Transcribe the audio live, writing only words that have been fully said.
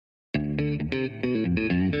The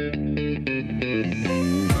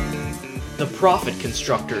Profit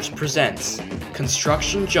Constructors presents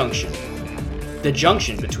Construction Junction, the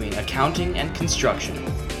junction between accounting and construction.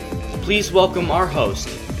 Please welcome our host,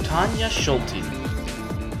 Tanya Schulte.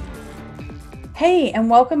 Hey, and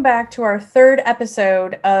welcome back to our third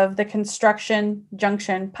episode of the Construction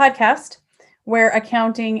Junction podcast, where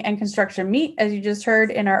accounting and construction meet, as you just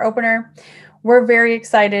heard in our opener. We're very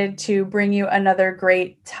excited to bring you another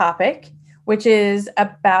great topic, which is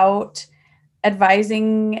about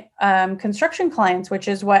advising construction clients, which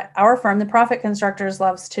is what our firm, the Profit Constructors,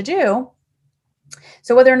 loves to do.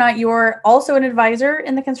 So whether or not you're also an advisor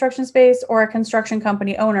in the construction space or a construction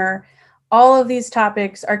company owner, all of these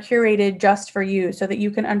topics are curated just for you so that you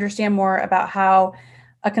can understand more about how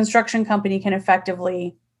a construction company can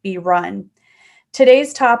effectively be run.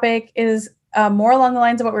 Today's topic is more along the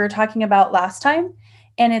lines of what we were talking about last time.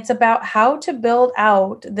 And it's about how to build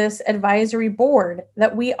out this advisory board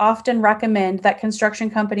that we often recommend that construction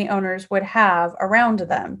company owners would have around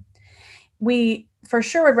them. We for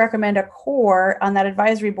sure would recommend a core on that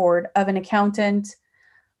advisory board of an accountant,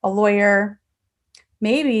 a lawyer,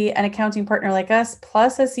 maybe an accounting partner like us,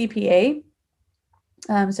 plus a CPA.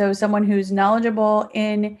 So someone who's knowledgeable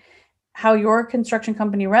in how your construction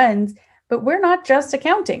company runs. But we're not just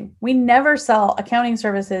accounting. We never sell accounting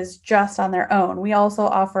services just on their own. We also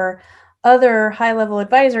offer other high-level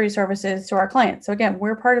advisory services to our clients. So again,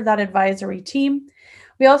 we're part of that advisory team.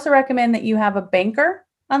 We also recommend that you have a banker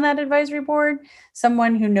on that advisory board,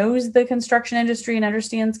 someone who knows the construction industry and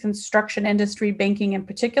understands construction industry banking in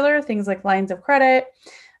particular, things like lines of credit,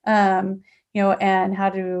 and how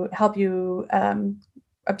to help you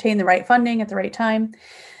obtain the right funding at the right time.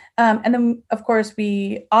 And then, of course,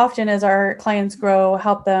 we often, as our clients grow,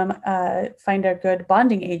 help them find a good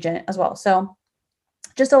bonding agent as well. So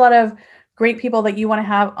just a lot of great people that you want to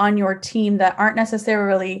have on your team that aren't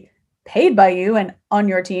necessarily paid by you and on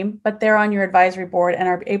your team, but they're on your advisory board and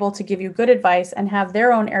are able to give you good advice and have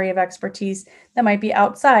their own area of expertise that might be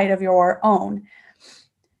outside of your own.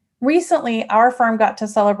 Recently, our firm got to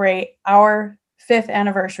celebrate our 5th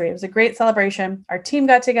anniversary. It was a great celebration. Our team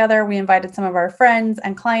got together. We invited some of our friends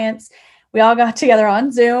and clients. We all got together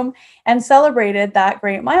on Zoom and celebrated that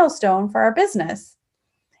great milestone for our business.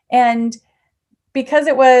 And because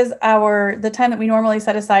it was the time that we normally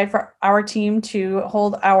set aside for our team to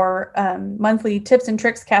hold our monthly Tips and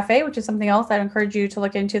Tricks Cafe, which is something else I'd encourage you to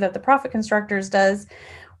look into that the Profit Constructors does,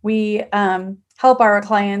 we help our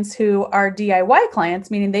clients who are DIY clients,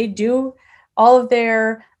 meaning they do all of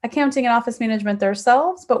their accounting and office management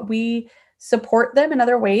themselves, but we support them in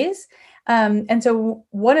other ways. And so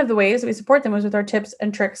one of the ways that we support them was with our Tips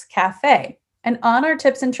and Tricks Cafe. And on our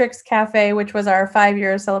Tips and Tricks Cafe, which was our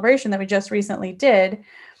 5-year celebration that we just recently did,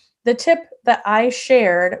 the tip that I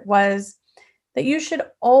shared was that you should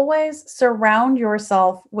always surround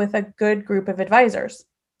yourself with a good group of advisors.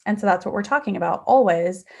 And so that's what we're talking about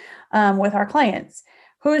always with our clients.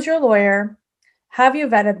 Who's your lawyer? Have you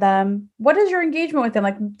vetted them? What is your engagement with them?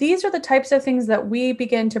 Like, these are the types of things that we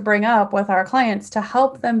begin to bring up with our clients to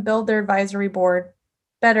help them build their advisory board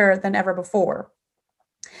better than ever before.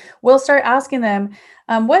 We'll start asking them,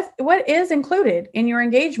 what is included in your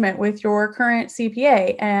engagement with your current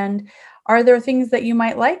CPA? And are there things that you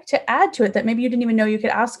might like to add to it that maybe you didn't even know you could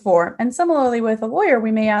ask for? And similarly with a lawyer,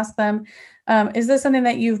 we may ask them, is this something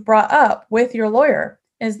that you've brought up with your lawyer?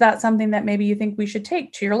 Is that something that maybe you think we should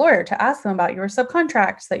take to your lawyer to ask them about your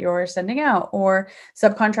subcontracts that you're sending out, or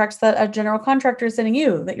subcontracts that a general contractor is sending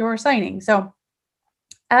you that you're signing? So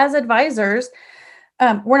as advisors,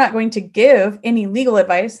 we're not going to give any legal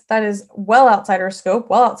advice. That is well outside our scope,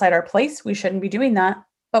 well outside our place. We shouldn't be doing that.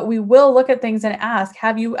 But we will look at things and ask,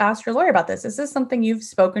 have you asked your lawyer about this? Is this something you've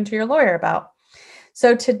spoken to your lawyer about?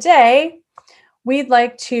 So today, we'd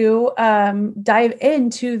like to dive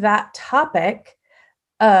into that topic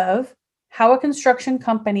of how a construction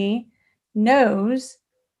company knows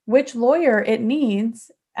which lawyer it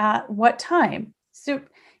needs at what time. So,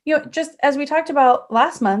 just as we talked about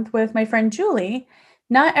last month with my friend Julie,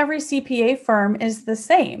 not every CPA firm is the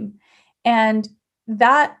same. And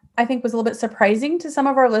that, I think, was a little bit surprising to some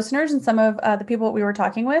of our listeners and some of the people we were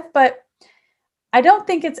talking with. But I don't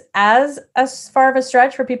think it's as far of a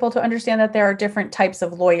stretch for people to understand that there are different types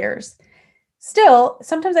of lawyers. Still,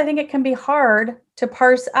 sometimes I think it can be hard to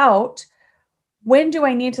parse out, when do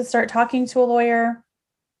I need to start talking to a lawyer?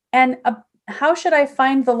 And how should I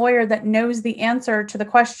find the lawyer that knows the answer to the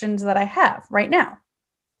questions that I have right now?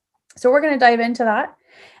 So we're going to dive into that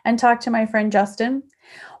and talk to my friend Justin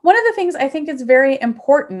One of the things I think is very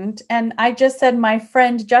important, and I just said my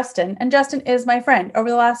friend Justin, and Justin is my friend. Over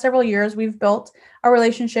the last several years, we've built a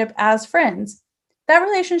relationship as friends. That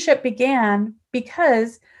relationship began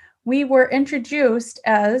because we were introduced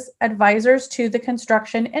as advisors to the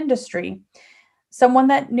construction industry. Someone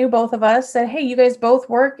that knew both of us said, "Hey, you guys both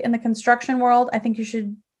work in the construction world. I think you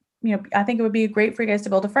should, I think it would be great for you guys to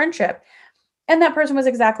build a friendship." And that person was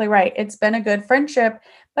exactly right. It's been a good friendship,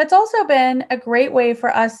 but it's also been a great way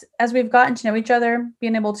for us as we've gotten to know each other,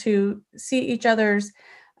 being able to see each other's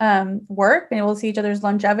work, being able to see each other's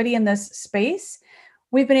longevity in this space.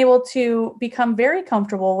 We've been able to become very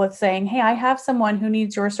comfortable with saying, "Hey, I have someone who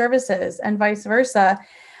needs your services," and vice versa.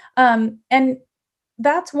 And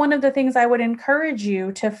that's one of the things I would encourage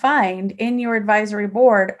you to find in your advisory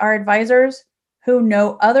board are advisors who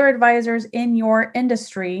know other advisors in your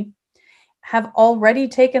industry, have already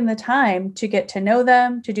taken the time to get to know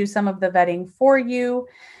them, to do some of the vetting for you,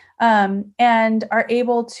 and are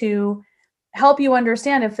able to help you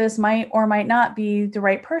understand if this might or might not be the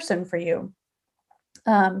right person for you.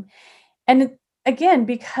 And again,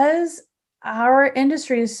 because our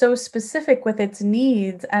industry is so specific with its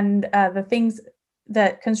needs and the things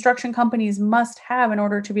that construction companies must have in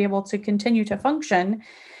order to be able to continue to function,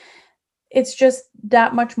 it's just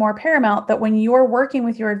that much more paramount that when you're working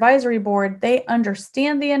with your advisory board, they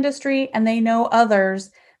understand the industry and they know others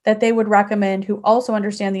that they would recommend who also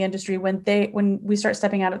understand the industry when we start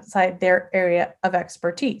stepping outside their area of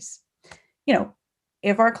expertise.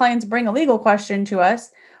 If our clients bring a legal question to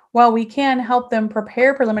us, while we can help them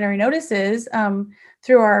prepare preliminary notices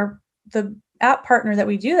through the app partner that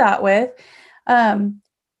we do that with,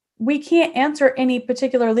 we can't answer any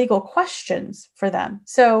particular legal questions for them.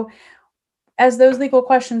 So as those legal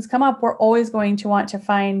questions come up, we're always going to want to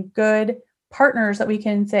find good partners that we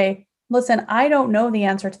can say, "Listen, I don't know the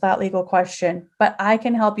answer to that legal question, but I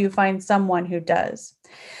can help you find someone who does."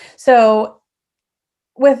 So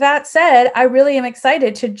with that said, I really am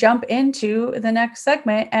excited to jump into the next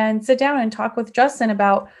segment and sit down and talk with Justin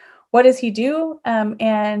about what does he do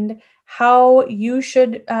and how you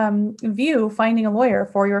should view finding a lawyer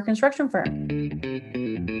for your construction firm.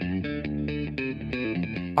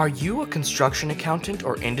 Are you a construction accountant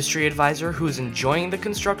or industry advisor who is enjoying the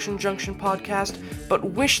Construction Junction podcast, but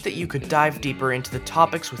wish that you could dive deeper into the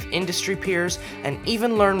topics with industry peers and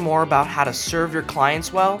even learn more about how to serve your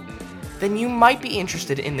clients well? Then you might be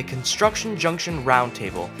interested in the Construction Junction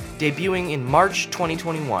Roundtable, debuting in March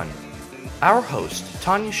 2021. Our host,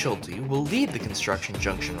 Tanya Schulte, will lead the Construction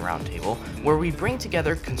Junction Roundtable, where we bring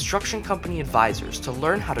together construction company advisors to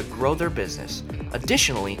learn how to grow their business.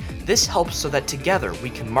 Additionally, this helps so that together we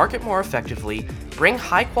can market more effectively, bring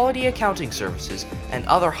high-quality accounting services, and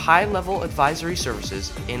other high-level advisory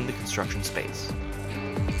services in the construction space.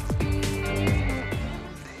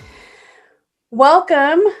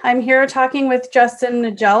 Welcome. I'm here talking with Justin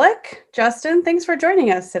Najalik. Justin, thanks for joining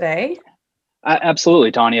us today.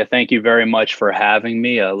 Absolutely, Tanya. Thank you very much for having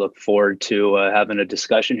me. I look forward to having a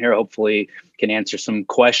discussion here. Hopefully can answer some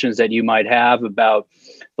questions that you might have about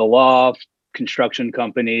the law, construction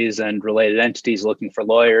companies and related entities looking for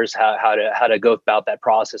lawyers, how to go about that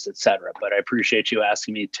process, et cetera. But I appreciate you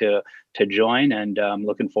asking me to join, and I'm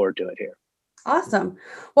looking forward to it here. Awesome.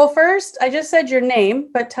 Well, first, I just said your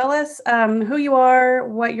name, but tell us who you are,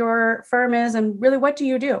 what your firm is, and really what do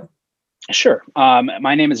you do? Sure.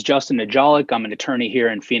 My name is Justin Najalik. I'm an attorney here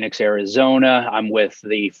in Phoenix, Arizona. I'm with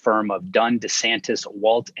the firm of Dunn, DeSantis,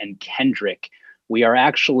 Walt, and Kendrick. We are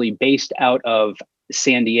actually based out of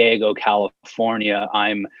San Diego, California.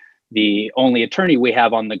 I'm the only attorney we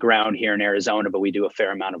have on the ground here in Arizona, but we do a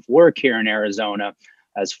fair amount of work here in Arizona.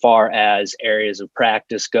 As far as areas of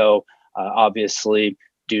practice go, obviously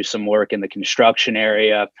do some work in the construction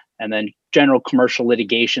area, and then general commercial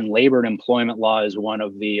litigation. Labor and employment law is one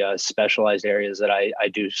of the specialized areas that I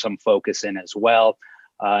do some focus in as well.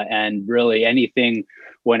 And really anything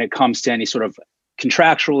when it comes to any sort of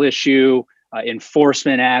contractual issue,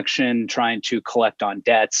 enforcement action, trying to collect on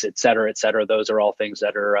debts, et cetera, those are all things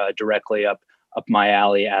that are directly up my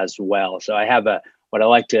alley as well. So I have what I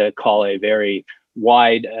like to call a very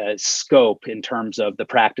wide scope in terms of the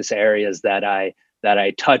practice areas that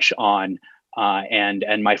I touch on.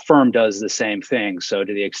 And my firm does the same thing. So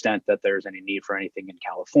to the extent that there's any need for anything in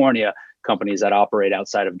California, companies that operate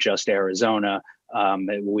outside of just Arizona,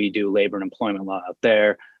 we do labor and employment law out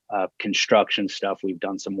there, construction stuff. We've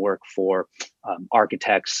done some work for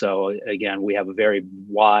architects. So again, we have a very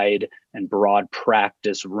wide and broad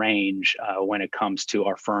practice range when it comes to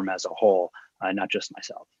our firm as a whole, not just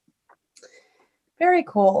myself. Very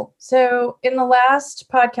cool. So in the last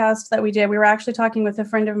podcast that we did, we were actually talking with a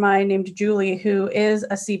friend of mine named Julie, who is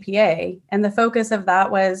a CPA. And the focus of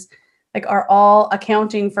that was like, are all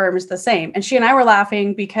accounting firms the same? And she and I were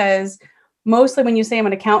laughing because mostly when you say I'm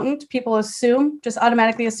an accountant, people just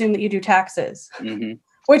automatically assume that you do taxes,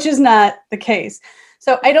 which is not the case.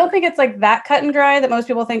 So I don't think it's like that cut and dry that most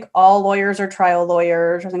people think all lawyers are trial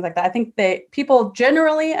lawyers or things like that. I think people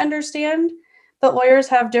generally understand that lawyers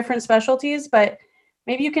have different specialties, but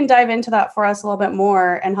maybe you can dive into that for us a little bit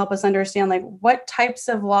more and help us understand like what types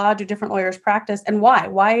of law do different lawyers practice and why?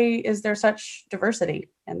 Why is there such diversity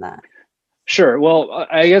in that? Sure. Well,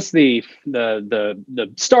 I guess the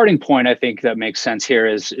starting point I think that makes sense here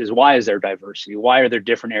is why is there diversity? Why are there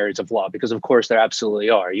different areas of law? Because of course there absolutely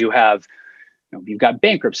are. You've got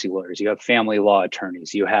bankruptcy lawyers, you have family law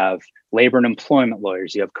attorneys, you have labor and employment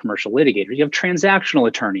lawyers, you have commercial litigators, you have transactional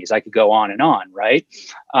attorneys. I could go on, right?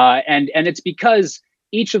 And it's because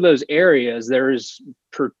each of those areas, there's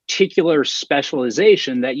particular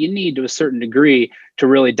specialization that you need to a certain degree to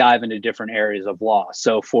really dive into different areas of law.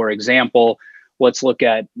 So for example, let's look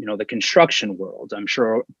at, the construction world. I'm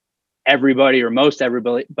sure everybody or most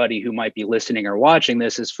everybody who might be listening or watching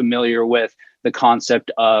this is familiar with the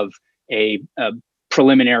concept of a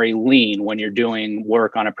preliminary lien when you're doing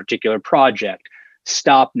work on a particular project,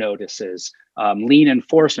 stop notices, lien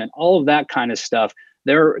enforcement, all of that kind of stuff.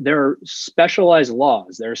 There are specialized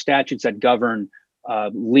laws. There are statutes that govern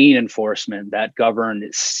lien enforcement, that govern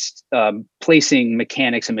placing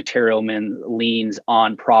mechanics and materialmen liens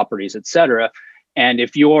on properties, et cetera. And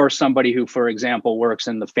if you're somebody who, for example, works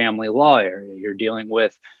in the family law area, you're dealing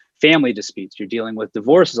with family disputes, you're dealing with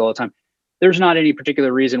divorces all the time, there's not any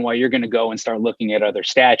particular reason why you're going to go and start looking at other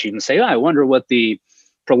statutes and say, I wonder what the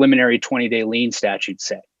preliminary 20-day lien statutes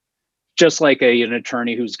say. Just like an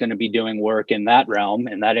attorney who's going to be doing work in that realm,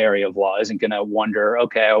 in that area of law, isn't going to wonder,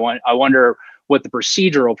 okay, I wonder what the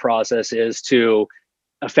procedural process is to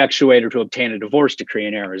effectuate or to obtain a divorce decree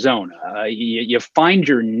in Arizona. You find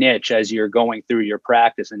your niche as you're going through your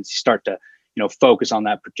practice and start to focus on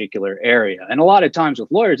that particular area. And a lot of times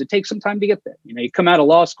with lawyers, it takes some time to get there. You come out of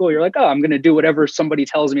law school, you're like, I'm going to do whatever somebody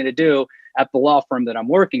tells me to do at the law firm that I'm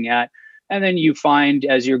working at. And then you find,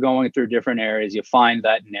 as you're going through different areas, you find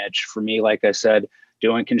that niche. For me, like I said,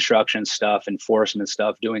 doing construction stuff, enforcement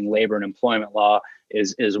stuff, doing labor and employment law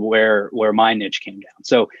is where my niche came down.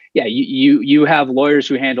 So yeah, you have lawyers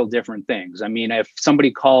who handle different things. I mean, if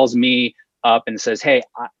somebody calls me up and says, hey,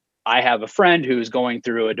 I have a friend who's going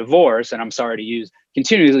through a divorce, and I'm sorry to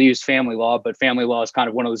continually use family law, but family law is kind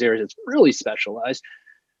of one of those areas that's really specialized.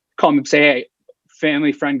 Call me and say, hey,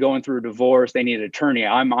 family friend going through a divorce, they need an attorney.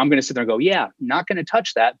 I'm going to sit there and go, yeah, not going to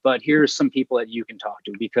touch that, but here's some people that you can talk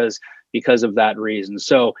to because of that reason.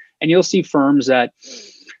 So, and you'll see firms that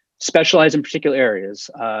specialize in particular areas.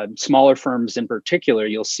 Smaller firms in particular,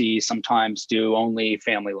 you'll see sometimes do only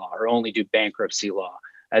family law or only do bankruptcy law.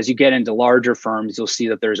 As you get into larger firms, you'll see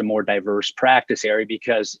that there's a more diverse practice area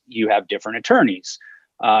because you have different attorneys.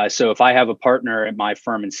 So if I have a partner at my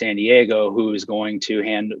firm in San Diego who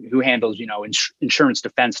handles insurance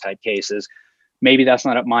defense type cases, maybe that's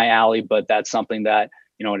not up my alley, but that's something that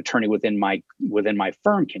an attorney within my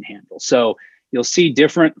firm can handle. So you'll see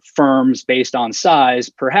different firms based on size,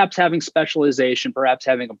 perhaps having specialization, perhaps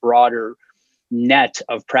having a broader net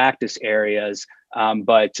of practice areas.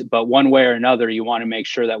 But one way or another, you want to make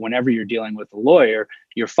sure that whenever you're dealing with a lawyer,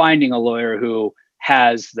 you're finding a lawyer who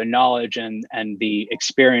has the knowledge and the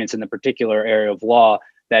experience in the particular area of law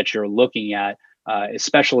that you're looking at,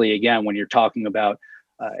 especially, again, when you're talking about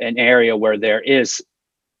an area where there is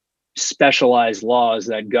specialized laws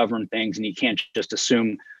that govern things, and you can't just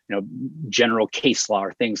assume, general case law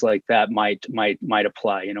or things like that might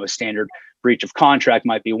apply. A standard breach of contract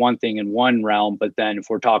might be one thing in one realm, but then if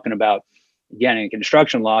we're talking about, again, in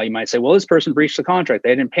construction law, you might say, well, this person breached the contract.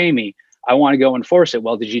 They didn't pay me. I want to go enforce it.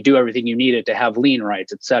 Well, did you do everything you needed to have lien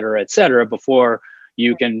rights, et cetera, before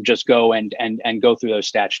you can just go and go through those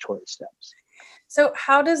statutory steps? So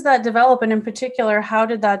how does that develop? And in particular, how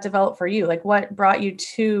did that develop for you? Like, what brought you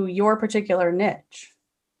to your particular niche?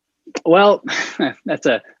 Well, that's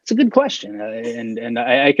a good question. And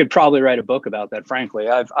I could probably write a book about that, frankly.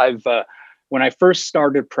 I've when I first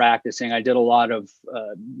started practicing, I did a lot of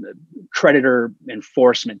creditor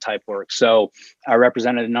enforcement type work. So I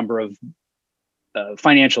represented a number of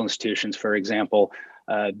financial institutions, for example,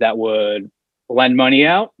 that would lend money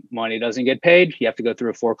out. Money doesn't get paid. You have to go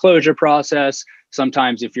through a foreclosure process.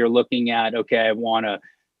 Sometimes if you're looking at, okay, I want to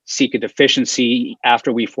seek a deficiency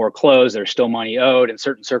after we foreclose, there's still money owed. In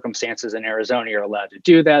certain circumstances in Arizona, you're allowed to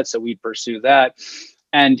do that. So we'd pursue that.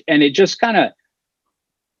 And it just kind of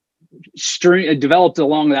developed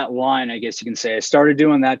along that line, I guess you can say. I started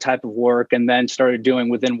doing that type of work, and then started doing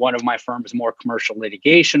within one of my firms more commercial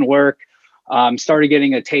litigation work. Started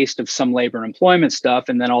getting a taste of some labor and employment stuff,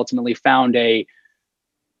 and then ultimately found a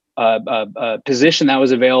position that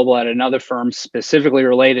was available at another firm specifically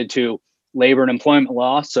related to labor and employment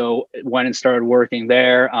law. So went and started working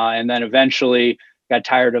there, and then eventually got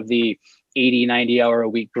tired of the 80, 90 hour a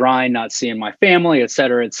week grind, not seeing my family, et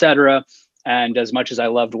cetera, et cetera. And as much as I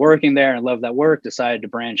loved working there and loved that work, decided to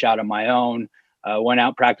branch out on my own. Went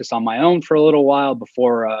out, practiced on my own for a little while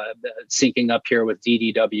before syncing up here with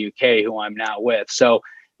DDWK, who I'm now with. So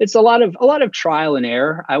it's a lot of trial and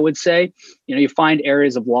error, I would say. You find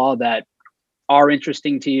areas of law that are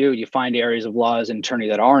interesting to you. You find areas of law as an attorney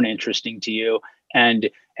that aren't interesting to you, and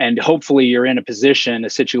hopefully you're in a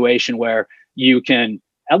situation where you can,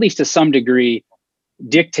 at least to some degree,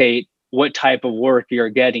 dictate what type of work you're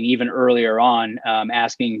getting even earlier on,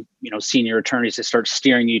 asking senior attorneys to start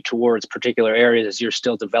steering you towards particular areas as you're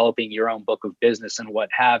still developing your own book of business and what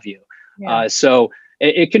have you. Yeah. So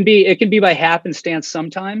it can be by happenstance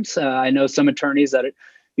sometimes. I know some attorneys that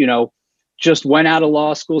just went out of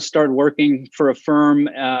law school, started working for a firm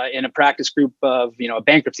in a practice group of a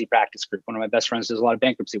bankruptcy practice group. One of my best friends does a lot of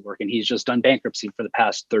bankruptcy work, and he's just done bankruptcy for the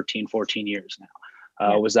past 13, 14 years now.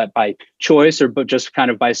 Was that by choice or but just kind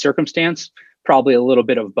of by circumstance? Probably a little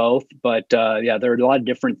bit of both. But yeah, there are a lot of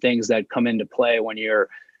different things that come into play when you're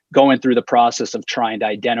going through the process of trying to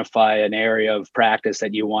identify an area of practice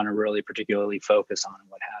that you want to really particularly focus on and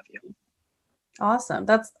what have you. Awesome.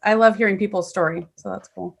 I love hearing people's story. So that's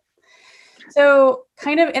cool. So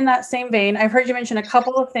kind of in that same vein, I've heard you mention a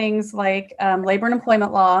couple of things like labor and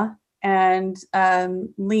employment law and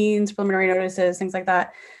liens, preliminary notices, things like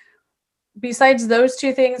that. Besides those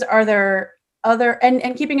two things, are there other,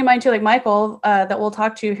 and keeping in mind too, like Michael, that we'll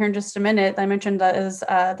talk to here in just a minute, I mentioned that is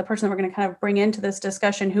the person that we're going to kind of bring into this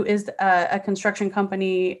discussion, who is a construction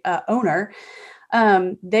company owner.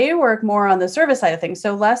 They work more on the service side of things.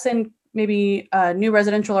 So less in maybe new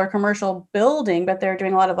residential or commercial building, but they're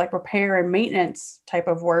doing a lot of like repair and maintenance type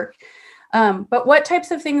of work. But what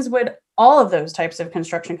types of things would all of those types of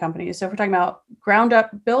construction companies, so if we're talking about ground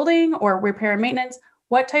up building or repair and maintenance,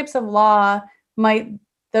 what types of law might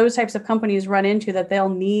those types of companies run into that they'll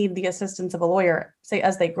need the assistance of a lawyer, say,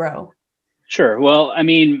 as they grow? Sure. Well, I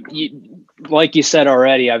mean, like you said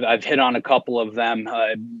already, I've hit on a couple of them.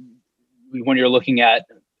 When you're looking at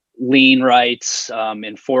lien rights,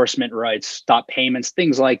 enforcement rights, stop payments,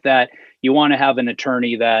 things like that, you want to have an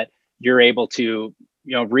attorney that you're able to,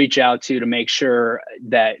 reach out to make sure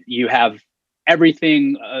that you have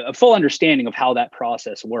everything, a full understanding of how that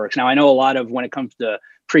process works. Now, I know when it comes to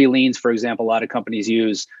pre-liens, for example, a lot of companies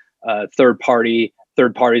use third parties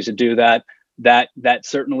to do that. That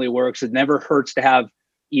certainly works. It never hurts to have,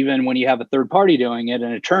 even when you have a third party doing it,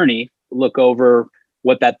 an attorney look over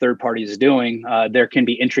what that third party is doing. There can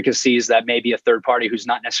be intricacies that maybe a third party who's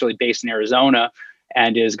not necessarily based in Arizona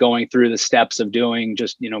and is going through the steps of doing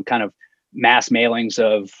just, kind of mass mailings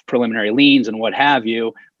of preliminary liens and what have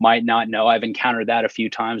you might not know. I've encountered that a few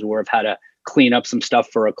times where I've had to clean up some stuff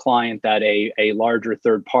for a client that a larger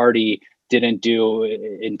third party didn't do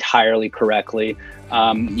entirely correctly.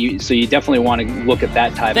 So you definitely want to look at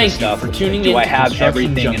that type of stuff. Thank you for tuning in. Do I have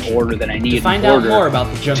everything in order that I need to find out more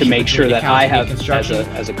about the junction to make sure that I have,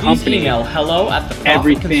 as a company, email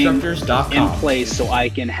everything in place so I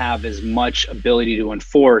can have as much ability to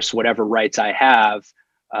enforce whatever rights I have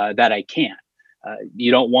that I can. You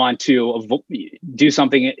don't want to do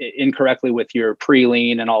something incorrectly with your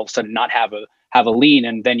pre-lien and all of a sudden not have a lien,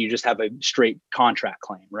 and then you just have a straight contract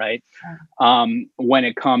claim, right? When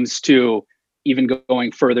it comes to even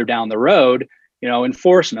going further down the road,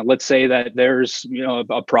 enforcement. Let's say that there's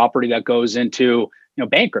a property that goes into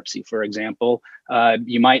bankruptcy, for example.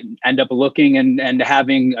 You might end up looking and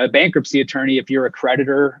having a bankruptcy attorney if you're a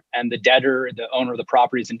creditor and the debtor, the owner of the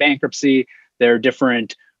property, is in bankruptcy. There are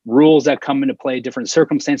different rules that come into play, different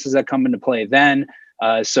circumstances that come into play then.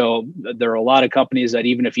 So there are a lot of companies that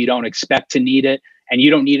even if you don't expect to need it and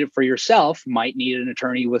you don't need it for yourself, might need an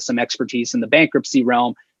attorney with some expertise in the bankruptcy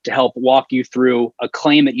realm to help walk you through a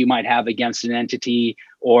claim that you might have against an entity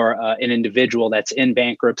or an individual that's in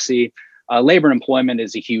bankruptcy. Labor and employment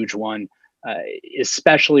is a huge one,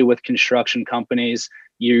 especially with construction companies.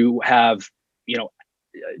 You have,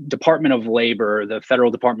 Department of Labor, the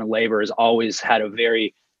Federal Department of Labor has always had a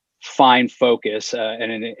very fine focus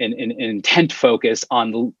and an intent focus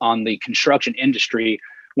on the construction industry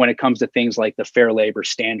when it comes to things like the Fair Labor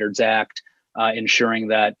Standards Act, ensuring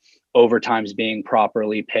that overtime is being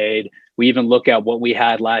properly paid. We even look at what we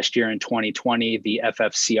had last year in 2020, the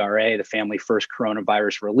FFCRA, the Family First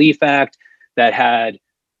Coronavirus Relief Act, that had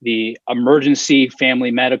the emergency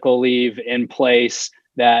family medical leave in place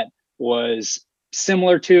that was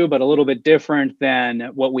similar to, but a little bit different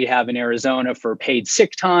than what we have in Arizona for paid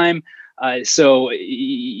sick time. So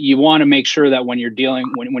you want to make sure that when you're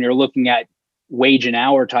when you're looking at wage and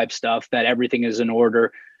hour type stuff, that everything is in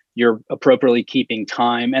order, you're appropriately keeping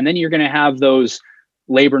time. And then you're going to have those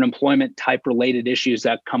labor and employment type related issues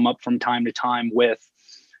that come up from time to time with,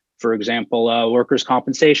 for example, workers'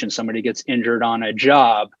 compensation. Somebody gets injured on a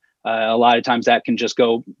job. A lot of times that can just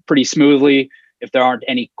go pretty smoothly. If there aren't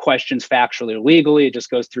any questions factually or legally, it just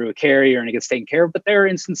goes through a carrier and it gets taken care of. But there are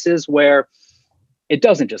instances where it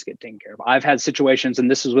doesn't just get taken care of. I've had situations,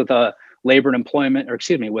 and this is with a labor and employment,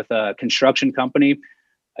 with a construction company.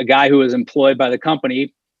 A guy who was employed by the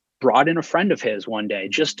company brought in a friend of his one day,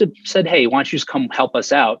 said, hey, why don't you just come help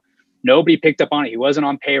us out? Nobody picked up on it. He wasn't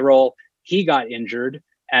on payroll. He got injured.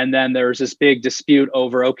 And then there was this big dispute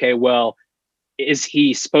over, okay, well, is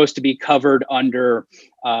he supposed to be covered under,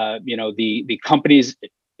 the company's,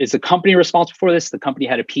 is the company responsible for this? The company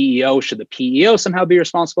had a PEO. Should the PEO somehow be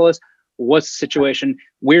responsible for this? What's the situation?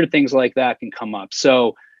 Weird things like that can come up.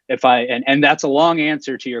 So if and that's a long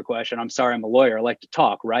answer to your question. I'm sorry, I'm a lawyer. I like to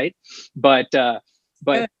talk, right?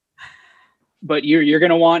 But you're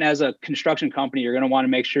going to want, as a construction company, you're going to want to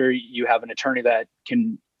make sure you have an attorney that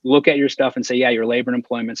can look at your stuff and say, yeah, your labor and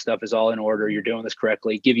employment stuff is all in order. You're doing this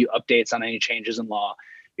correctly. Give you updates on any changes in law.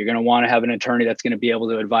 You're going to want to have an attorney that's going to be able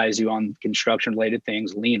to advise you on construction related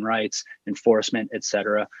things, lien rights, enforcement, et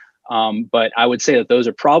cetera. But I would say that those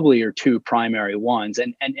are probably your two primary ones.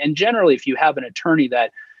 And generally, if you have an attorney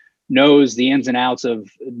that knows the ins and outs of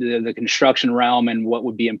the construction realm and what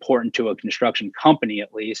would be important to a construction company,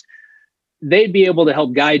 at least, they'd be able to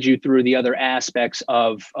help guide you through the other aspects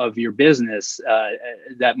of your business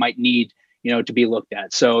that might need, to be looked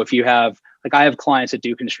at. So if you have, I have clients that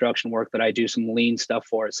do construction work that I do some lien stuff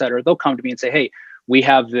for, et cetera, they'll come to me and say, hey, we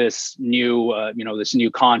have this new, this new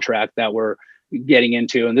contract that we're getting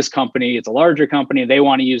into, and this company, it's a larger company, they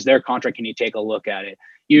want to use their contract. Can you take a look at it?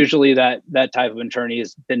 Usually that type of attorney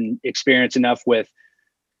has been experienced enough with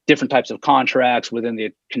different types of contracts within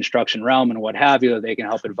the construction realm and what have you, that they can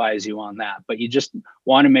help advise you on that. But you just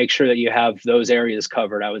want to make sure that you have those areas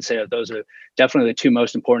covered. I would say that those are definitely the two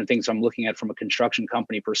most important things I'm looking at from a construction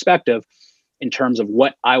company perspective in terms of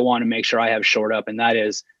what I want to make sure I have shored up. And that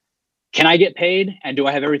is, can I get paid? And do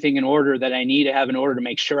I have everything in order that I need to have in order to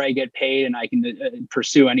make sure I get paid and I can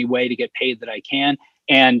pursue any way to get paid that I can?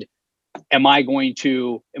 And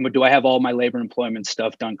do I have all my labor and employment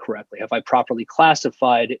stuff done correctly? Have I properly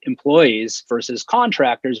classified employees versus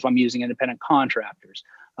contractors if I'm using independent contractors?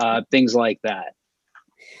 Things like that.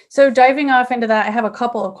 So diving off into that, I have a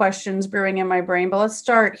couple of questions brewing in my brain, but let's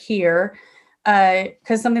start here.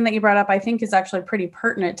 Because something that you brought up, I think, is actually pretty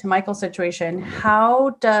pertinent to Michael's situation.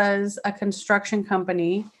 How does a construction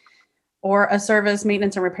company or a service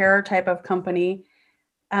maintenance and repair type of company,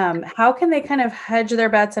 how can they kind of hedge their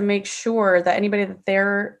bets and make sure that anybody that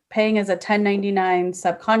they're paying as a 1099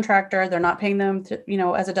 subcontractor, they're not paying them to,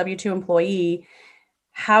 as a W-2 employee?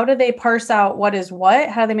 How do they parse out what is what?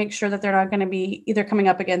 How do they make sure that they're not going to be either coming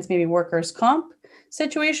up against maybe workers' comp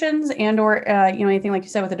situations or anything like you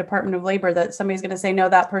said with the Department of Labor that somebody's going to say, no,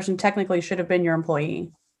 that person technically should have been your employee?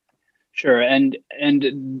 Sure. And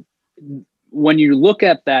when you look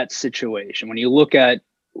at that situation, when you look at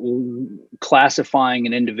classifying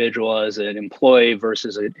an individual as an employee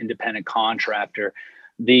versus an independent contractor,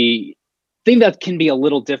 the thing that can be a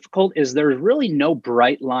little difficult is there's really no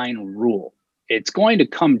bright line rule. It's going to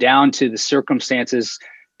come down to the circumstances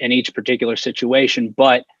in each particular situation,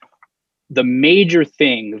 but the major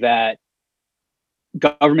thing that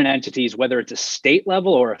government entities, whether it's a state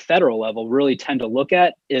level or a federal level, really tend to look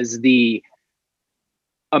at is the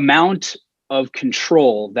amount of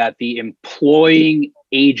control that the employing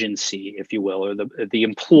agency, if you will, or the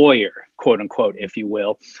employer, quote unquote, if you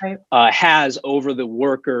will, right, has over the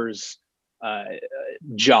worker's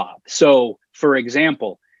job. So, for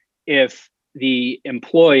example, if the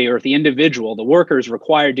employee or if the individual, the worker, is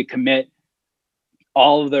required to commit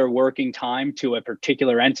all of their working time to a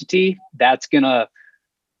particular entity, that's going to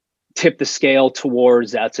tip the scale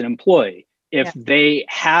towards that's an employee. If they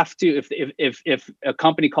have to, if a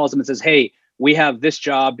company calls them and says, hey, we have this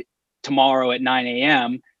job tomorrow at 9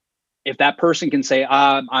 a.m., if that person can say,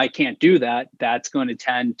 I can't do that, that's going to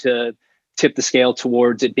tend to tip the scale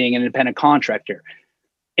towards it being an independent contractor.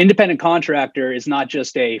 Independent contractor is not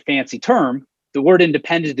just a fancy term. The word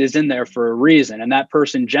independent is in there for a reason. And that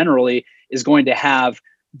person generally is going to have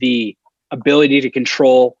the ability to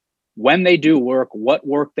control when they do work, what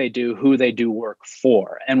work they do, who they do work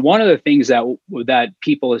for. And one of the things that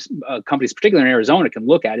people, companies, particularly in Arizona, can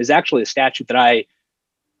look at is actually a statute that I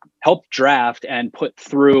helped draft and put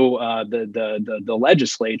through the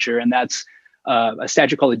legislature, and that's a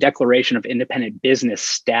statute called the Declaration of Independent Business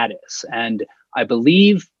Status. And I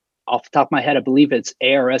believe, off the top of my head, I believe it's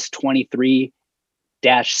ARS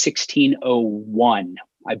 23-1601,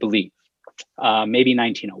 I believe, maybe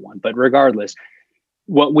 1901, but regardless,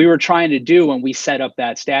 what we were trying to do when we set up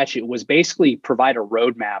that statute was basically provide a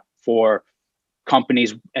roadmap for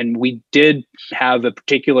companies. And we did have a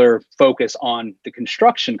particular focus on the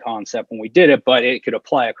construction concept when we did it, but it could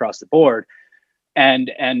apply across the board.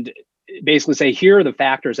 And basically say, here are the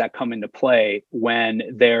factors that come into play when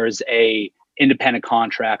there's a independent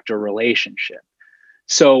contractor relationship.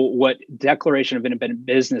 So what Declaration of Independent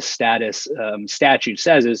Business Status statute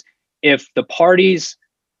says is, if the parties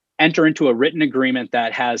enter into a written agreement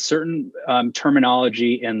that has certain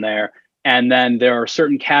terminology in there, and then there are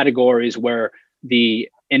certain categories where the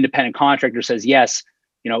independent contractor says, yes,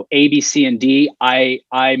 A, B, C, and D,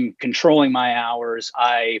 I'm controlling my hours.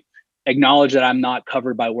 I acknowledge that I'm not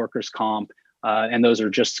covered by workers' comp. And those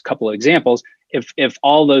are just a couple of examples. If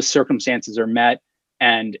all those circumstances are met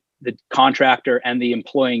and the contractor and the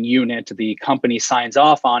employing unit, the company, signs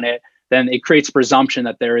off on it, then it creates presumption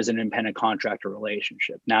that there is an independent contractor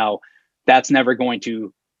relationship. Now, that's never going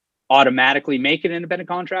to automatically make it an independent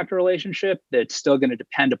contractor relationship. That's still going to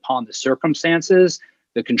depend upon the circumstances,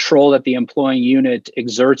 the control that the employing unit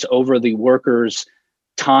exerts over the worker's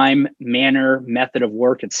time, manner, method of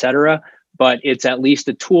work, et cetera. But it's at least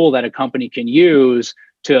a tool that a company can use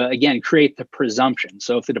to, again, create the presumption.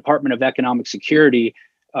 So if the Department of Economic Security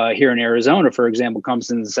here in Arizona, for example,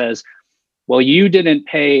 comes in and says, well, you didn't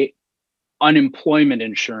pay unemployment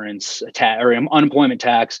insurance or unemployment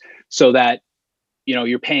tax, so that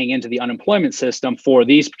you're paying into the unemployment system for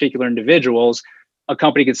these particular individuals, a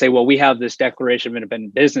company could say, well, we have this Declaration of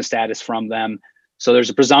Independent Business Status from them, so there's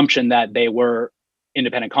a presumption that they were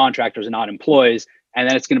independent contractors and not employees. And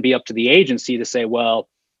then it's going to be up to the agency to say, well,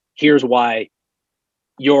 here's why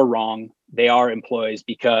you're wrong. They are employees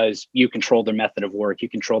because you control their method of work, you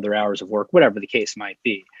control their hours of work, whatever the case might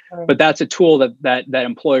be. Right. But that's a tool that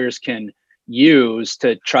employers can use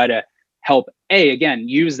to try to help, again,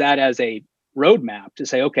 use that as a roadmap to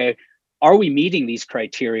say, okay, are we meeting these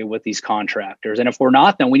criteria with these contractors? And if we're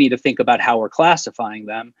not, then we need to think about how we're classifying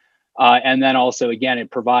them. And then also, again,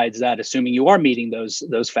 it provides that, assuming you are meeting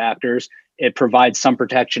those factors, it provides some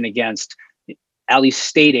protection against at least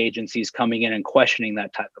state agencies coming in and questioning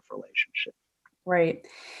that type of relationship. Right.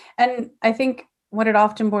 And I think what it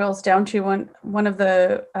often boils down to, one of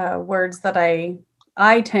the words that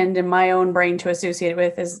I tend in my own brain to associate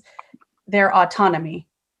with is their autonomy.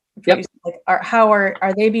 Yep. Like,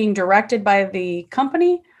 are they being directed by the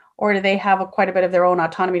company, or do they have quite a bit of their own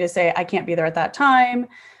autonomy to say, I can't be there at that time?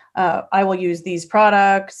 I will use these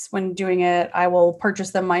products when doing it. I will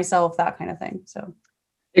purchase them myself, that kind of thing. So.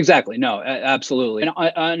 Exactly. No, absolutely.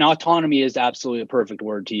 And autonomy is absolutely a perfect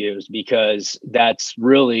word to use, because that's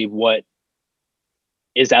really what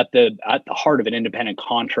is at the heart of an independent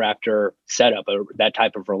contractor setup, that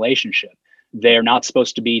type of relationship. They're not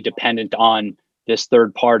supposed to be dependent on this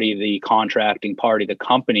third party, the contracting party, the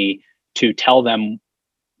company, to tell them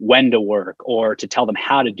when to work or to tell them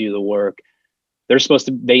how to do the work. They're supposed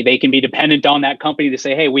to, they can be dependent on that company to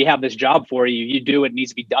say, hey, we have this job for you. You do it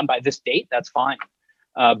needs to be done by this date. That's fine.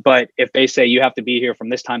 But if they say you have to be here from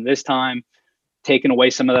this time to this time, taking away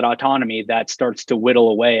some of that autonomy, that starts to whittle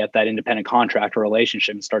away at that independent contractor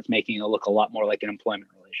relationship and starts making it look a lot more like an employment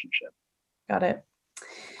relationship. Got it.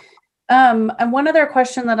 And one other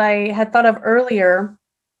question that I had thought of earlier,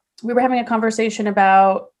 we were having a conversation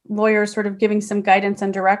about lawyers sort of giving some guidance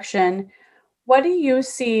and direction. What do you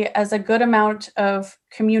see as a good amount of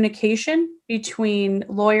communication between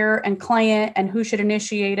lawyer and client, and who should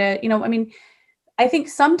initiate it? I think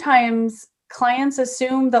sometimes clients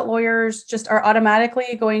assume that lawyers just are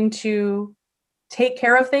automatically going to take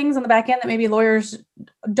care of things on the back end that maybe lawyers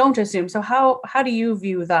don't assume. So how do you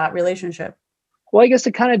view that relationship? Well, I guess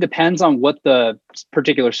it kind of depends on what the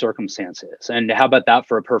particular circumstance is. And how about that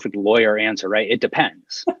for a perfect lawyer answer, right? It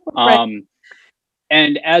depends. Right.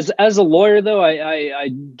 And as a lawyer, though, I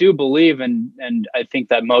do believe, and I think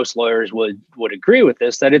that most lawyers would agree with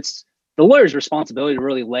this, that it's the lawyer's responsibility to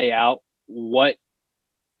really lay out what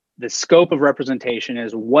the scope of representation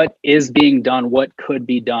is, what is being done, what could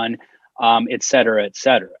be done, et cetera, et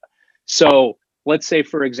cetera. So let's say,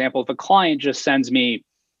 for example, if a client just sends me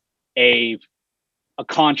a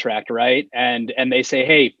contract, right? And they say,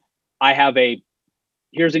 hey,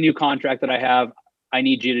 here's a new contract that I have. I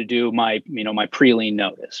need you to do my pre-lien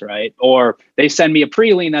notice, right? Or they send me a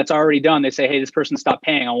pre-lien that's already done. They say, hey, this person stopped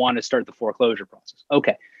paying. I want to start the foreclosure process.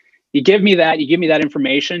 Okay. You give me that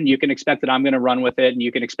information, you can expect that I'm going to run with it. And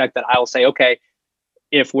you can expect that I'll say, okay,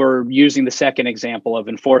 if we're using the second example of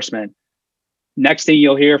enforcement, next thing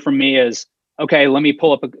you'll hear from me is, okay, let me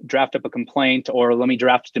draft up a complaint, or let me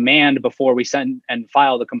draft a demand before we send and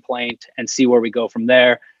file the complaint and see where we go from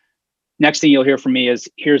there. Next thing you'll hear from me is,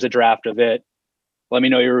 here's a draft of it. Let me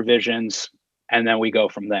know your revisions, and then we go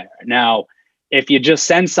from there. Now, if you just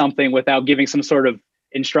send something without giving some sort of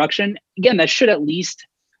instruction, again, that should at least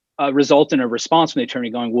result in a response from the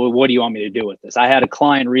attorney going, well, what do you want me to do with this? I had a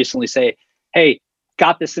client recently say, hey,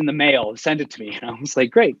 got this in the mail, send it to me. And I was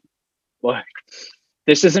like, great. Well,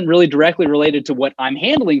 this isn't really directly related to what I'm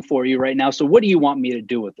handling for you right now. So what do you want me to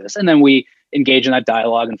do with this? And then we engage in that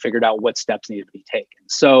dialogue and figured out what steps needed to be taken.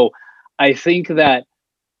 So I think that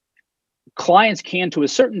clients can, to a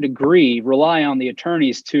certain degree, rely on the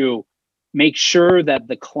attorneys to make sure that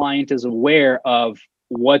the client is aware of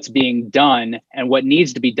what's being done and what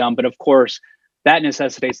needs to be done. But of course, that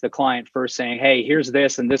necessitates the client first saying, hey, here's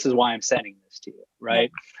this, and this is why I'm sending this to you,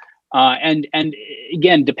 right? And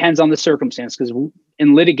again, depends on the circumstance, because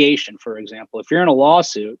in litigation, for example, if you're in a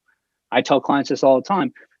lawsuit, I tell clients this all the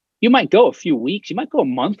time, you might go a few weeks, you might go a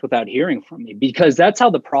month without hearing from me, because that's how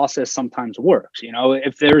the process sometimes works.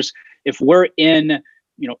 If we're in,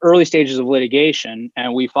 early stages of litigation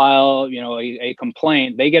and we file, a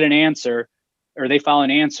complaint, they get an answer, or they file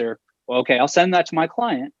an answer. Well, okay, I'll send that to my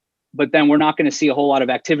client, but then we're not going to see a whole lot of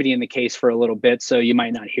activity in the case for a little bit. So you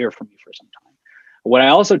might not hear from me for some time. What I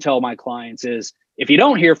also tell my clients is, if you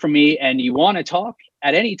don't hear from me and you want to talk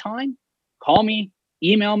at any time, call me,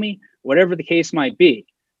 email me, whatever the case might be.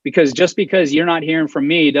 Because just because you're not hearing from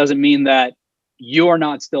me doesn't mean that you're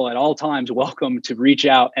not still at all times welcome to reach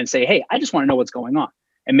out and say, hey, I just want to know what's going on.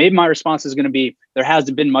 And maybe my response is going to be, there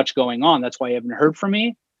hasn't been much going on. That's why you haven't heard from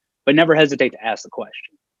me, but never hesitate to ask the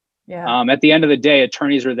question. Yeah. At the end of the day,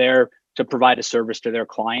 attorneys are there to provide a service to their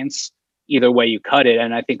clients, either way you cut it.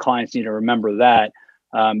 And I think clients need to remember that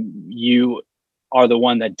you are the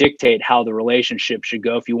one that dictate how the relationship should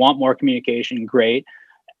go. If you want more communication, great.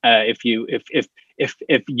 If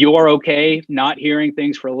you're okay not hearing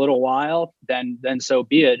things for a little while, then so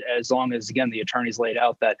be it. As long as, again, the attorney's laid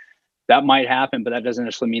out that might happen, but that doesn't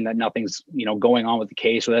necessarily mean that nothing's going on with the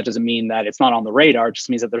case, or that doesn't mean that it's not on the radar. It just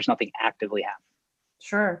means that there's nothing actively happening.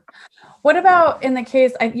 Sure. What about in the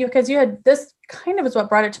case, because you had, this kind of is what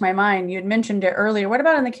brought it to my mind. You had mentioned it earlier. What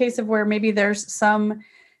about in the case of where maybe there's some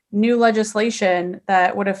new legislation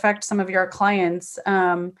that would affect some of your clients,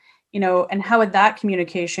 and how would that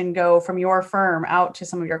communication go from your firm out to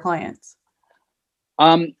some of your clients?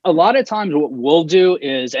 A lot of times what we'll do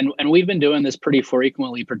is, and we've been doing this pretty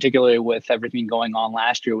frequently, particularly with everything going on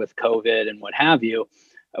last year with COVID and what have you,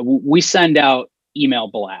 we send out email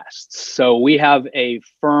blasts. So we have a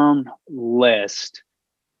firm list.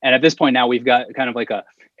 And at this point now, we've got kind of like a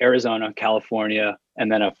Arizona, California,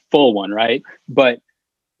 and then a full one, right? But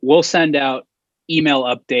we'll send out email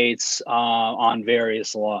updates on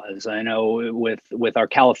various laws. I know with our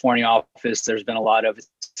California office, there's been a lot of,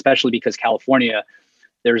 especially because California,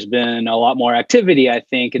 there's been a lot more activity, I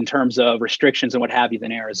think, in terms of restrictions and what have you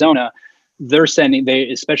than Arizona.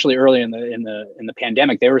 Especially early in the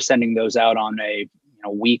pandemic, they were sending those out on a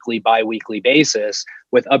weekly, bi-weekly basis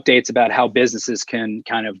with updates about how businesses can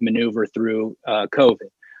kind of maneuver through COVID.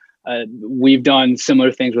 We've done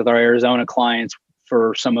similar things with our Arizona clients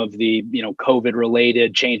for some of the COVID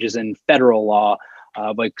related changes in federal law,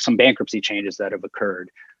 like some bankruptcy changes that have occurred.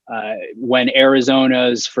 When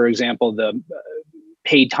Arizona's, for example, the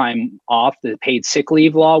paid time off, the paid sick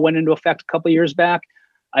leave law went into effect a couple of years back,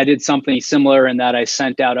 I did something similar in that I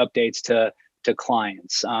sent out updates to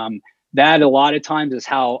clients. That a lot of times is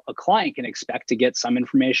how a client can expect to get some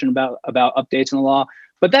information about updates in the law,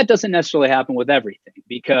 but that doesn't necessarily happen with everything,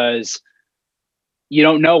 because you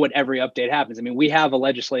don't know what every update happens. I mean, we have a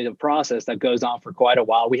legislative process that goes on for quite a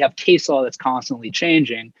while. We have case law that's constantly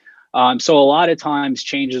changing. So a lot of times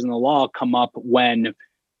changes in the law come up when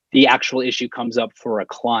the actual issue comes up for a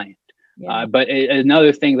client. Yeah. But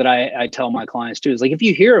another thing that I tell my clients too is, like, if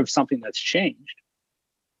you hear of something that's changed,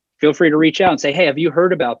 feel free to reach out and say, hey, have you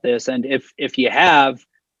heard about this? And if you have,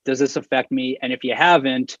 does this affect me? And if you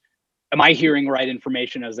haven't, am I hearing right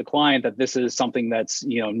information as a client that this is something that's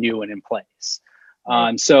new and in place?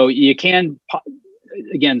 Right. So you can,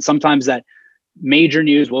 again, sometimes that major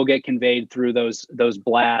news will get conveyed through those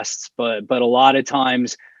blasts, but a lot of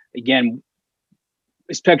times, again,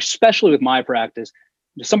 especially with my practice,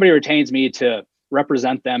 if somebody retains me to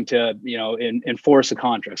represent them to enforce a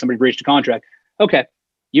contract, somebody breached a contract, okay,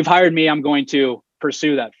 you've hired me, I'm going to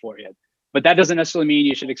pursue that for you. But that doesn't necessarily mean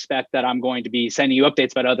you should expect that I'm going to be sending you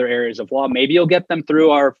updates about other areas of law. Maybe you'll get them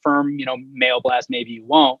through our firm, mail blast, maybe you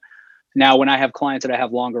won't. Now, when I have clients that I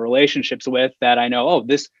have longer relationships with that I know, oh,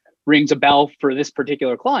 this rings a bell for this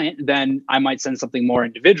particular client, then I might send something more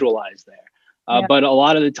individualized there. But a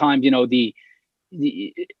lot of the time,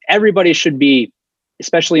 everybody should be,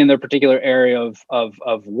 especially in their particular area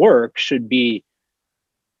of work, should be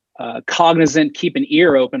cognizant, keep an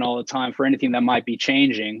ear open all the time for anything that might be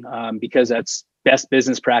changing, because that's best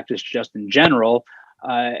business practice just in general,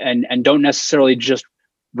 and don't necessarily just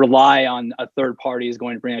rely on a third party is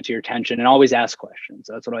going to bring it to your attention, and always ask questions.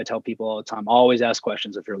 That's what I tell people all the time. Always ask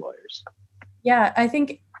questions if you're lawyers. Yeah, I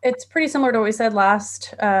think it's pretty similar to what we said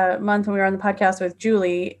last month when we were on the podcast with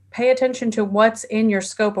Julie. Pay attention to what's in your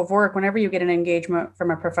scope of work whenever you get an engagement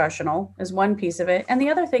from a professional is one piece of it. And the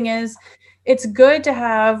other thing is, it's good to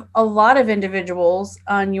have a lot of individuals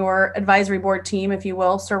on your advisory board team, if you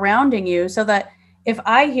will, surrounding you, so that if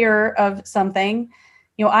I hear of something,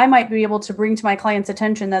 I might be able to bring to my client's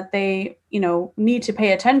attention that they, need to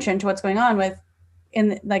pay attention to what's going on with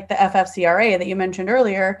in like the FFCRA that you mentioned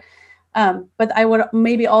earlier. But I would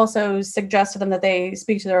maybe also suggest to them that they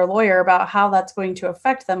speak to their lawyer about how that's going to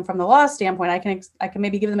affect them from the law standpoint. I can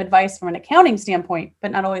maybe give them advice from an accounting standpoint,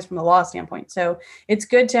 but not always from the law standpoint. So it's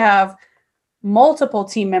good to have multiple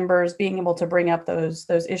team members being able to bring up those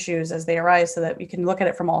issues as they arise, so that we can look at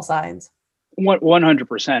it from all sides.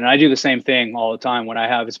 100%. And I do the same thing all the time when I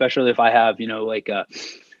have, especially if I have,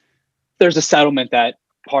 there's a settlement that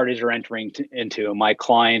parties are entering into. My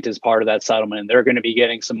client is part of that settlement, and they're going to be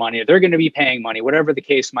getting some money, or they're going to be paying money, whatever the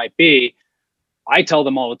case might be. I tell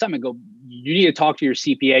them all the time, I go, you need to talk to your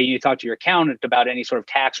CPA, you need to talk to your accountant about any sort of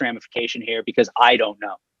tax ramification here, because I don't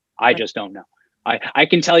know. I just don't know. I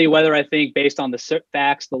can tell you whether I think, based on the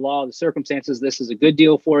facts, the law, the circumstances, this is a good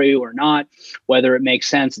deal for you or not, whether it makes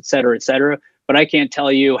sense, et cetera, et cetera. But I can't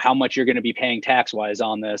tell you how much you're going to be paying tax-wise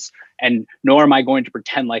on this, and nor am I going to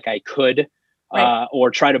pretend like I could, or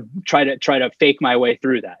try to fake my way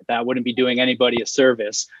through that. That wouldn't be doing anybody a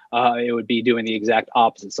service. It would be doing the exact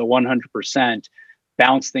opposite. So 100%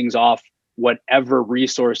 bounce things off whatever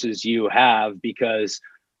resources you have, because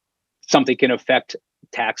something can affect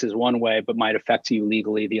taxes one way, but might affect you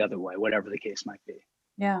legally the other way, whatever the case might be.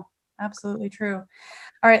 Yeah, absolutely true.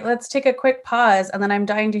 All right, let's take a quick pause, and then I'm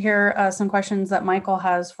dying to hear some questions that Michael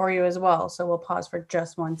has for you as well. So we'll pause for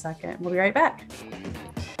just 1 second. We'll be right back.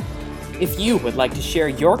 If you would like to share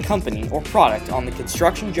your company or product on the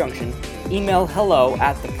Construction Junction, email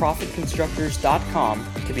hello@theprofitconstructors.com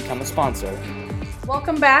to become a sponsor.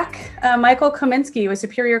 Welcome back. Michael Kominski with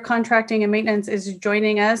Superior Contracting and Maintenance is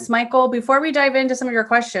joining us. Michael, before we dive into some of your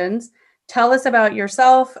questions, tell us about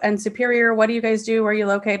yourself and Superior. What do you guys do? Where are you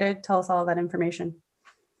located? Tell us all of that information.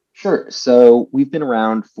 Sure. So we've been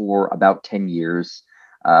around for about 10 years.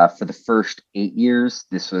 For the first 8 years,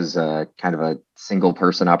 this was kind of a single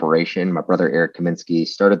person operation. My brother, Eric Kominski,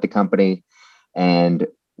 started the company, and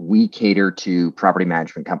we cater to property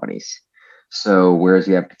management companies. So whereas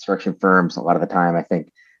you have construction firms, a lot of the time, I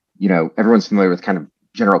think, everyone's familiar with kind of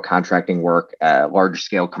general contracting work, large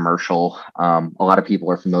scale commercial. A lot of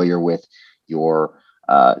people are familiar with your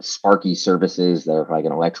Sparky services that are like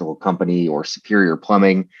an electrical company or Superior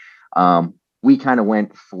Plumbing. We kind of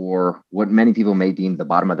went for what many people may deem the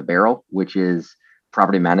bottom of the barrel, which is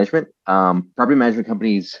property management. Property management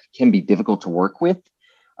companies can be difficult to work with.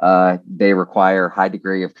 They require high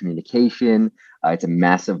degree of communication. It's a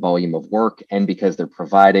massive volume of work. And because they're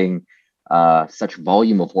providing such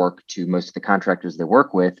volume of work to most of the contractors they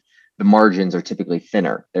work with, the margins are typically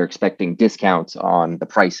thinner. They're expecting discounts on the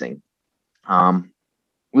pricing.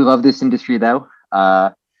 We love this industry, though.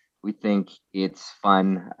 We think it's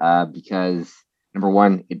fun because, number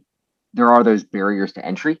one, there are those barriers to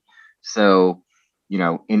entry. So,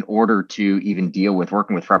 in order to even deal with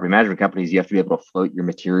working with property management companies, you have to be able to float your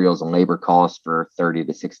materials and labor costs for 30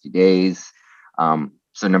 to 60 days.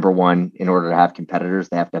 So number one, in order to have competitors,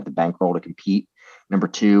 they have to have the bankroll to compete. Number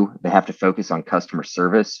two, they have to focus on customer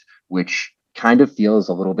service, which kind of feels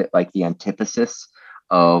a little bit like the antithesis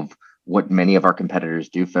of what many of our competitors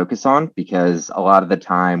do focus on, because a lot of the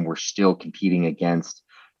time we're still competing against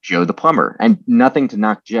Joe the plumber. And nothing to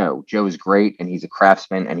knock Joe. Joe is great, and he's a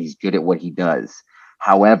craftsman, and he's good at what he does.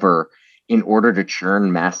 However, in order to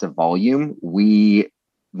churn massive volume, we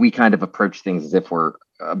kind of approach things as if we're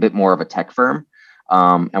a bit more of a tech firm.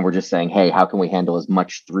 And we're just saying, hey, how can we handle as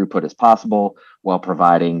much throughput as possible while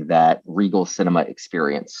providing that Regal Cinema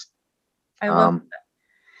experience? I love that.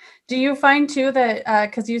 Do you find too that,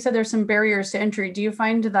 because you said there's some barriers to entry, do you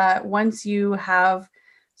find that once you have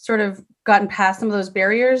sort of gotten past some of those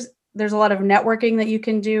barriers, there's a lot of networking that you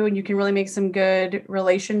can do, and you can really make some good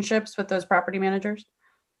relationships with those property managers.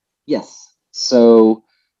 Yes. So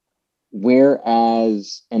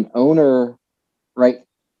whereas an owner, right,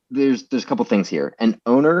 there's a couple things here. An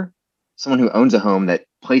owner, someone who owns a home that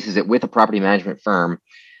places it with a property management firm,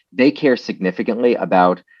 they care significantly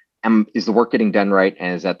about, is the work getting done right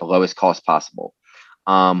and is at the lowest cost possible.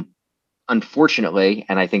 Unfortunately,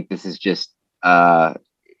 and I think this is just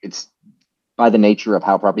it's by the nature of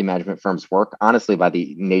how property management firms work, honestly, by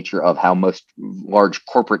the nature of how most large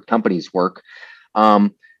corporate companies work.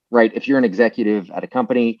 Right, if you're an executive at a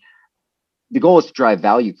company, the goal is to drive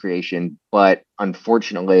value creation, but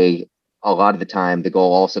unfortunately, a lot of the time, the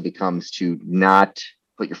goal also becomes to not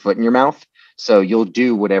put your foot in your mouth. So you'll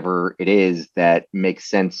do whatever it is that makes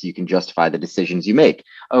sense. You can justify the decisions you make.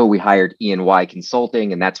 Oh, we hired E&Y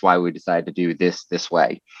Consulting, and that's why we decided to do this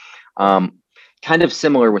way. Kind of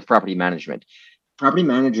similar with property management. Property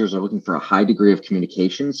managers are looking for a high degree of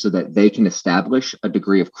communication so that they can establish a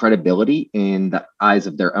degree of credibility in the eyes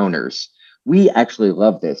of their owners. We actually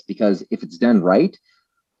love this because if it's done right,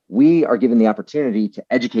 we are given the opportunity to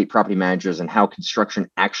educate property managers on how construction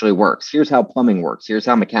actually works. Here's how plumbing works. Here's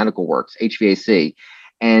how mechanical works, HVAC.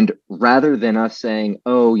 And rather than us saying,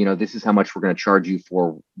 oh, this is how much we're going to charge you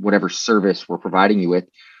for whatever service we're providing you with,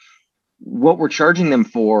 what we're charging them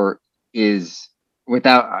for is,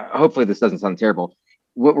 hopefully this doesn't sound terrible,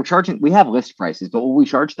 what we're charging, we have list prices, but what we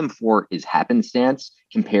charge them for is happenstance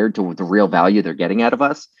compared to the real value they're getting out of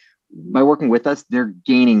us. By working with us, they're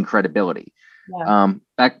gaining credibility. Yeah.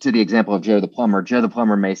 Back to the example of Joe the plumber. Joe the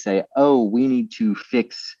plumber may say, "Oh, we need to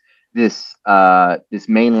fix this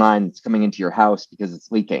main line that's coming into your house because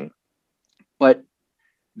it's leaking." But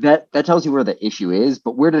that tells you where the issue is.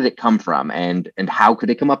 But where did it come from, and how could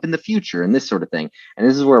it come up in the future, and this sort of thing. And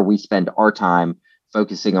this is where we spend our time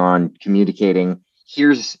focusing on communicating.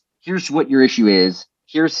 Here's what your issue is.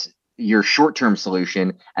 Here's your short-term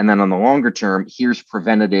solution, and then on the longer term, here's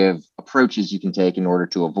preventative approaches you can take in order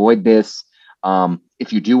to avoid this.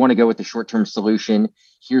 If you do want to go with the short-term solution,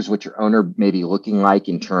 here's what your owner may be looking like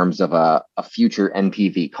in terms of a future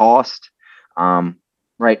NPV cost.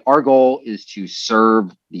 Right. Our goal is to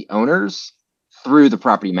serve the owners through the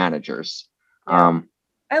property managers. Yeah.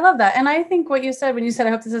 I love that. And I think what you said when you said,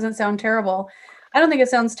 I hope this doesn't sound terrible. I don't think it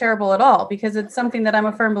sounds terrible at all, because it's something that I'm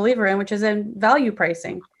a firm believer in, which is in value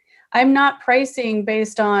pricing. I'm not pricing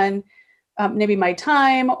based on maybe my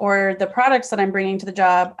time or the products that I'm bringing to the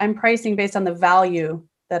job. I'm pricing based on the value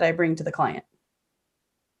that I bring to the client.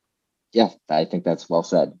 Yeah, I think that's well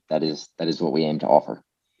said. That is what we aim to offer.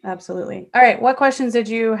 Absolutely. All right. What questions did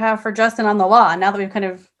you have for Justin on the law? Now that we've kind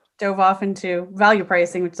of dove off into value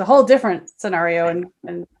pricing, which is a whole different scenario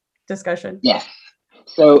and discussion. Yeah.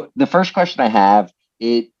 So the first question I have,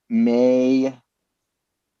 I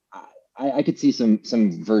could see some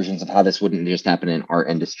versions of how this wouldn't just happen in our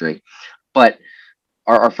industry. But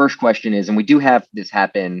our first question is, and we do have this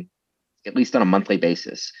happen at least on a monthly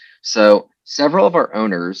basis. So several of our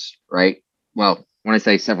owners, right? Well, when I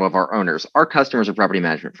say several of our owners, our customers are property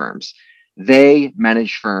management firms. They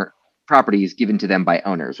manage for properties given to them by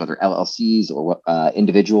owners, whether LLCs or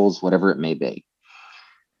individuals, whatever it may be.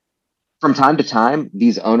 From time to time,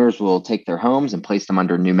 these owners will take their homes and place them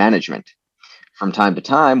under new management. From time to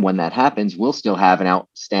time, when that happens, we'll still have an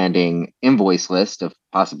outstanding invoice list of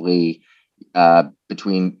possibly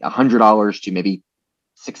between $100 to maybe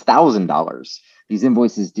 $6,000. These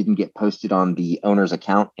invoices didn't get posted on the owner's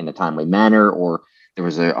account in a timely manner, or there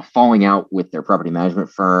was a falling out with their property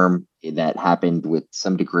management firm that happened with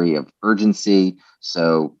some degree of urgency.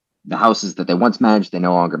 So the houses that they once managed, they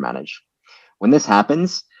no longer manage. When this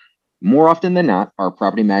happens, more often than not, our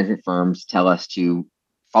property management firms tell us to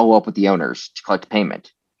follow up with the owners to collect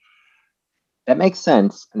payment. That makes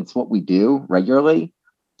sense, and it's what we do regularly.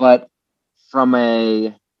 But from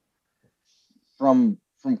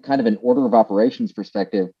kind of an order of operations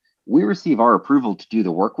perspective, we receive our approval to do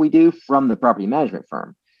the work we do from the property management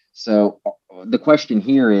firm. So the question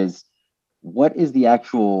here is, what is the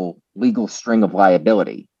actual legal string of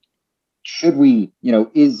liability? Should we,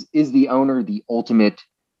 is the owner the ultimate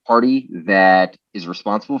party that is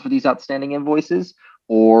responsible for these outstanding invoices?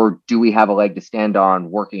 Or do we have a leg to stand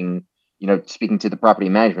on working, speaking to the property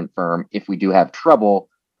management firm if we do have trouble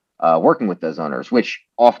working with those owners, which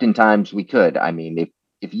oftentimes we could. I mean,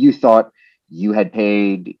 if you thought you had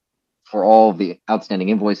paid for all of the outstanding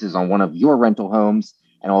invoices on one of your rental homes,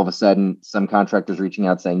 and all of a sudden some contractor's reaching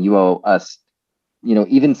out saying you owe us,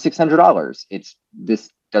 even $600, this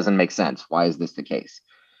doesn't make sense. Why is this the case?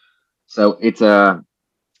 So it's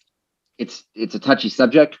it's a touchy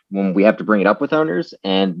subject when we have to bring it up with owners,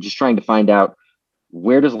 and just trying to find out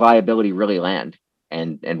where does liability really land,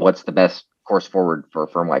 and what's the best course forward for a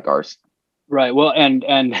firm like ours. Right. Well, and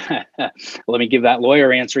let me give that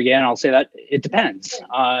lawyer answer again. I'll say that it depends,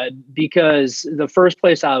 because the first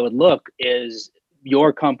place I would look is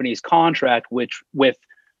your company's contract, with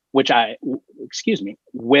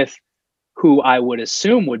who I would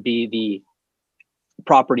assume would be the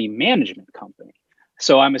property management company.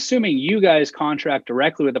 So I'm assuming you guys contract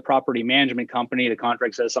directly with the property management company. The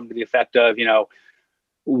contract says something to the effect of,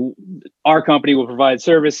 our company will provide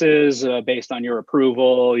services based on your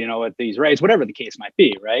approval, at these rates, whatever the case might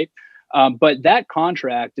be, right? But that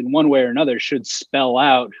contract, in one way or another, should spell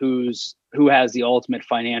out who has the ultimate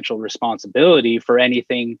financial responsibility for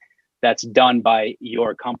anything that's done by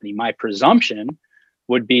your company. My presumption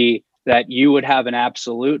would be that you would have an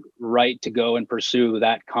absolute right to go and pursue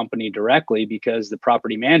that company directly, because the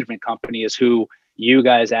property management company is who you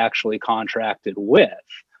guys actually contracted with.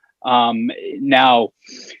 Now,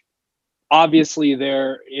 obviously,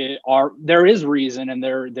 there is reason, and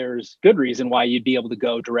there's good reason why you'd be able to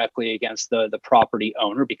go directly against the property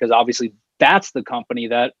owner, because obviously that's the company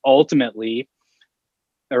that ultimately,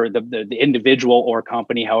 or the individual or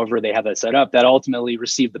company, however they have that set up, that ultimately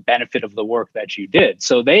received the benefit of the work that you did.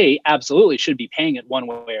 So they absolutely should be paying it one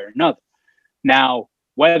way or another. Now,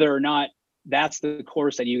 whether or not that's the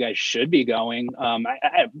course that you guys should be going,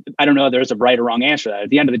 I don't know if there's a right or wrong answer to that. At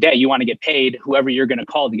the end of the day, you want to get paid. Whoever you're going to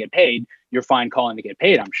call to get paid, you're fine calling to get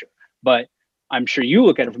paid, I'm sure. But I'm sure you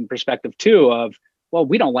look at it from the perspective too of, well,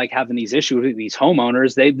 we don't like having these issues with these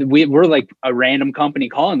homeowners. We're like a random company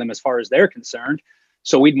calling them as far as they're concerned.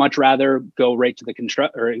 So we'd much rather go right to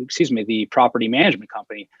the property management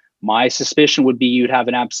company. My suspicion would be you'd have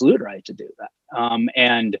an absolute right to do that.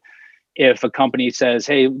 And if a company says,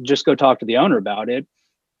 hey, just go talk to the owner about it,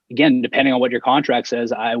 again, depending on what your contract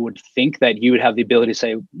says, I would think that you would have the ability to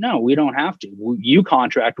say, no, we don't have to. You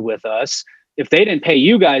contract with us. If they didn't pay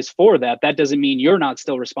you guys for that, that doesn't mean you're not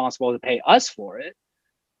still responsible to pay us for it.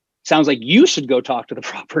 Sounds like you should go talk to the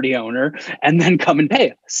property owner and then come and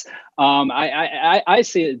pay us. I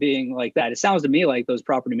see it being like that. It sounds to me like those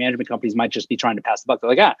property management companies might just be trying to pass the buck.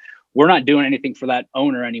 They're like, we're not doing anything for that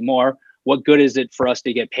owner anymore. What good is it for us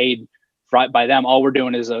to get paid by them? All we're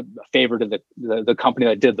doing is a favor to the company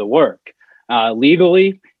that did the work.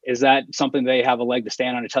 Legally, is that something they have a leg to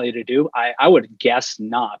stand on to tell you to do? I would guess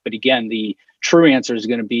not. But again, the true answer is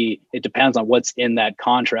going to be, it depends on what's in that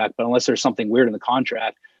contract. But unless there's something weird in the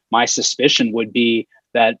contract, my suspicion would be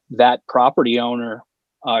that property owner,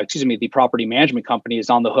 the property management company is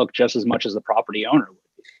on the hook just as much as the property owner would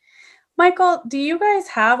be. Michael, do you guys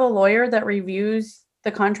have a lawyer that reviews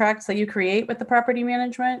the contracts that you create with the property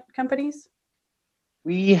management companies?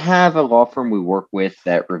 We have a law firm we work with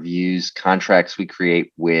that reviews contracts we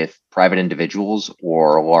create with private individuals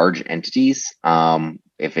or large entities,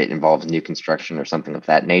 if it involves new construction or something of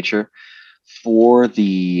that nature. For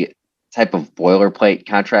the type of boilerplate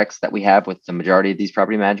contracts that we have with the majority of these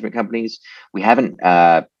property management companies,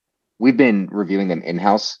 we've been reviewing them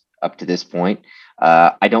in-house up to this point.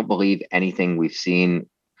 I don't believe anything we've seen.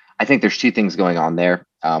 I think there's two things going on there.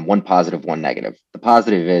 One positive, one negative. The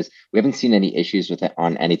positive is we haven't seen any issues with it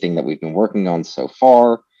on anything that we've been working on so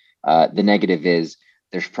far. The negative is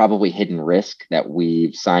there's probably hidden risk that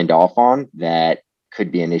we've signed off on that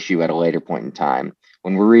could be an issue at a later point in time.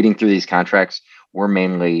 When we're reading through these contracts, we're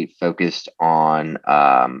mainly focused on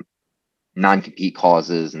non-compete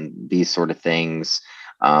clauses and these sort of things.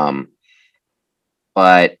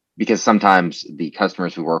 But because sometimes the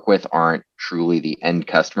customers we work with aren't truly the end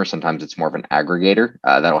customer, sometimes it's more of an aggregator.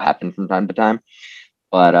 That'll happen from time to time.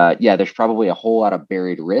 But there's probably a whole lot of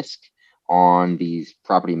buried risk on these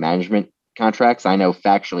property management contracts. I know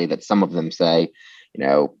factually that some of them say,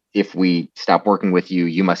 if we stop working with you,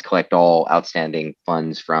 you must collect all outstanding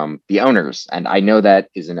funds from the owners. And I know that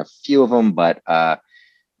is in a few of them, but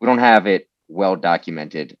we don't have it well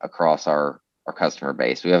documented across our customer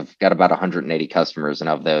base. We have got about 180 customers, and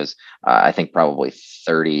of those, I think probably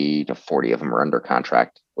 30 to 40 of them are under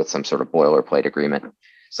contract with some sort of boilerplate agreement.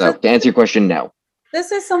 So to answer your question, no.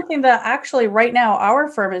 This is something that actually right now our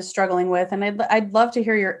firm is struggling with, and I'd love to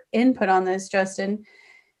hear your input on this, Justin.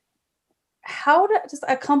 How does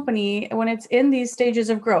a company, when it's in these stages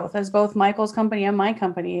of growth, as both Michael's company and my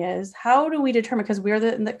company is, how do we determine, because we're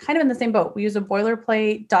kind of in the same boat. We use a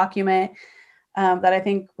boilerplate document that I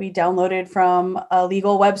think we downloaded from a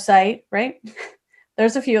legal website, right?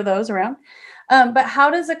 There's a few of those around. But how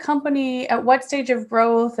does a company, at what stage of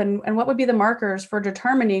growth, and what would be the markers for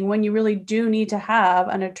determining when you really do need to have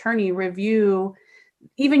an attorney review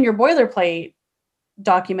even your boilerplate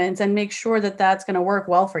documents and make sure that that's going to work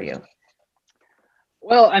well for you?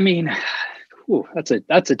 Well, I mean, that's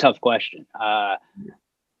a tough question.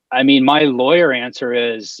 I mean, my lawyer answer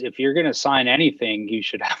is, if you're going to sign anything, you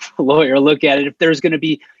should have a lawyer look at it if there's going to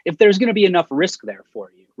be enough risk there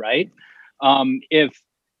for you, right? If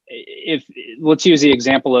let's use the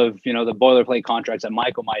example of, the boilerplate contracts that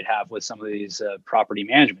Michael might have with some of these property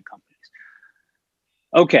management companies.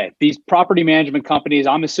 Okay, these property management companies,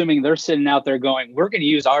 I'm assuming they're sitting out there going, we're going to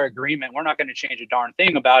use our agreement. We're not going to change a darn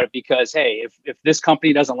thing about it because, hey, if this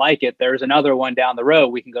company doesn't like it, there's another one down the road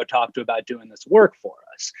we can go talk to about doing this work for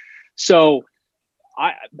us. So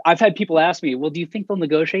I've had people ask me, well, do you think they'll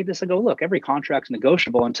negotiate this? I go, look, every contract's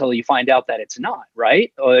negotiable until you find out that it's not,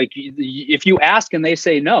 right? Like, if you ask and they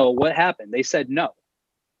say no, what happened? They said no,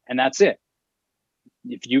 and that's it.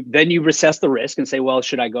 Then you assess the risk and say, well,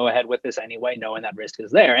 should I go ahead with this anyway, knowing that risk is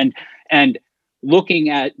there? And looking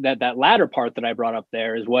at that latter part that I brought up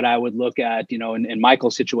there is what I would look at, in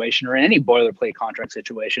Michael's situation or in any boilerplate contract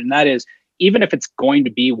situation. And that is, even if it's going to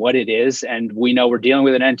be what it is, and we know we're dealing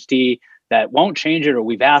with an entity that won't change it, or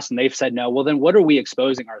we've asked and they've said no, well, then what are we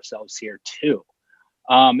exposing ourselves here to?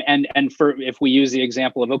 If we use the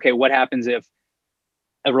example of, okay, what happens if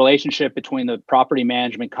a relationship between the property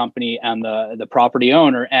management company and the property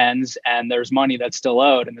owner ends, and there's money that's still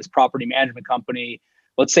owed, and this property management company,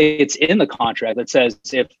 let's say it's in the contract that says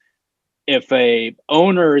if a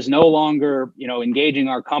owner is no longer engaging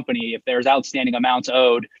our company, if there's outstanding amounts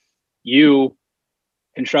owed, you,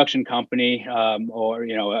 construction company, or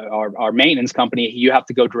our maintenance company, you have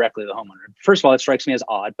to go directly to the homeowner. First of all, it strikes me as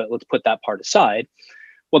odd, but let's put that part aside.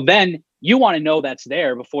 Well, then you want to know that's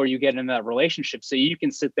there before you get into that relationship. So you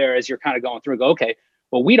can sit there as you're kind of going through and go, okay,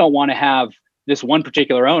 well, we don't want to have this one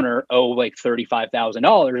particular owner owe like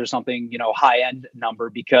 $35,000 or something, high end number,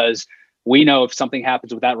 because we know if something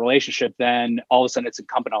happens with that relationship, then all of a sudden it's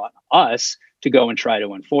incumbent on us to go and try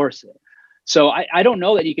to enforce it. So I don't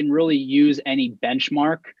know that you can really use any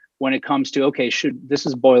benchmark when it comes to, okay, this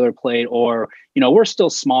is boilerplate, or, we're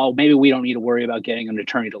still small, maybe we don't need to worry about getting an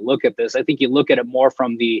attorney to look at this. I think you look at it more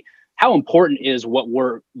from how important is what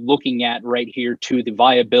we're looking at right here to the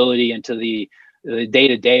viability and to the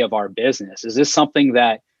day-to-day of our business. Is this something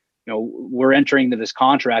that, we're entering into this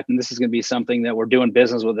contract, and this is going to be something that we're doing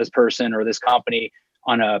business with this person or this company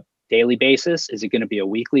on a daily basis? Is it going to be a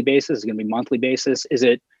weekly basis? Is it going to be monthly basis? Is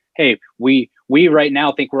it, hey, we right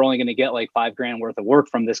now think we're only going to get like $5,000 worth of work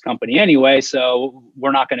from this company anyway, so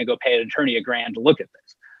we're not going to go pay an attorney $1,000 to look at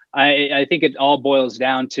this. I think it all boils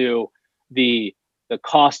down to the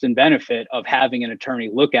cost and benefit of having an attorney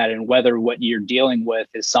look at it, and whether what you're dealing with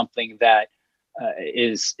is something that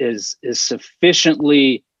is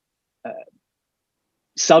sufficiently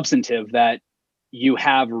substantive that you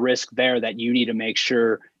have risk there that you need to make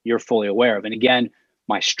sure you're fully aware of. And again,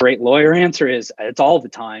 my straight lawyer answer is it's all the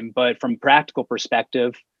time, but from a practical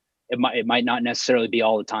perspective, it might not necessarily be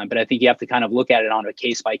all the time. But I think you have to kind of look at it on a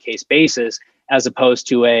case by case basis, as opposed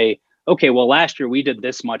to okay, well, last year we did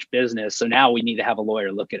this much business, so now we need to have a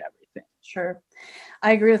lawyer look at everything. Sure.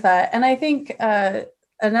 I agree with that. And I think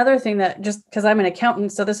another thing that, just because I'm an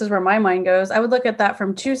accountant, so this is where my mind goes, I would look at that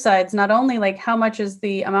from two sides, not only like how much is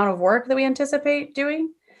the amount of work that we anticipate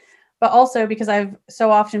doing, but also, because I've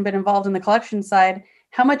so often been involved in the collection side,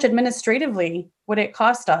 how much administratively would it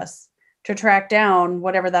cost us to track down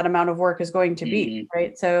whatever that amount of work is going to be,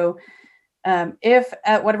 right? So if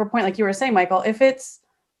at whatever point, like you were saying, Michael, if it's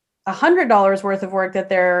 $100 worth of work that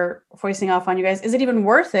they're foisting off on you guys, is it even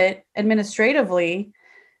worth it administratively,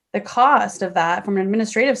 the cost of that from an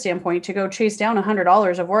administrative standpoint, to go chase down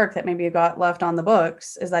 $100 of work that maybe you got left on the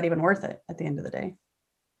books? Is that even worth it at the end of the day?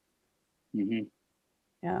 Mm-hmm.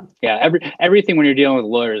 Yeah. Everything when you're dealing with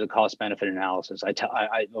lawyers is a cost benefit analysis. I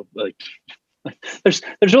like, there's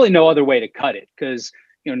really no other way to cut it, because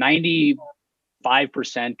 95%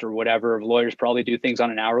 or whatever of lawyers probably do things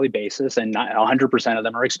on an hourly basis, and not 100% of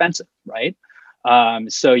them are expensive, right?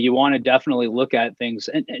 So you want to definitely look at things,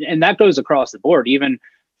 and that goes across the board. Even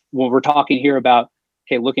when we're talking here about,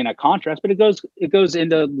 okay, looking at contracts, but it goes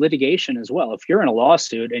into litigation as well. If you're in a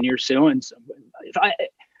lawsuit and you're suing,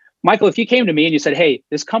 Michael, if you came to me and you said, hey,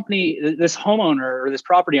 this company, this homeowner or this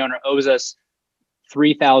property owner owes us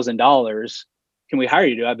 $3,000, can we hire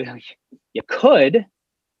you to? I'd be like, you could,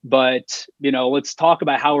 but let's talk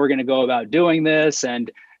about how we're going to go about doing this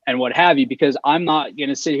and what have you, because I'm not going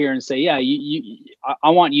to sit here and say, yeah,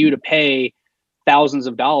 I want you to pay thousands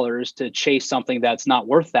of dollars to chase something that's not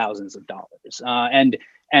worth thousands of dollars.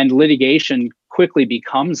 And litigation quickly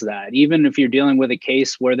becomes that. Even if you're dealing with a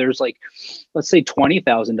case where there's like, let's say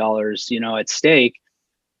 $20,000, at stake,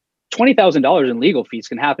 $20,000 in legal fees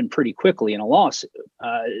can happen pretty quickly in a lawsuit.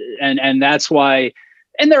 And that's why,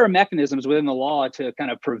 and there are mechanisms within the law to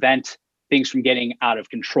kind of prevent things from getting out of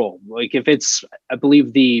control. Like if it's, I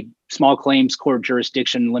believe the small claims court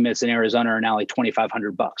jurisdiction limits in Arizona are now like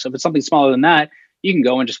 $2,500. So if it's something smaller than that, you can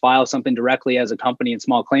go and just file something directly as a company in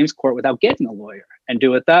small claims court without getting a lawyer and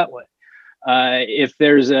do it that way. If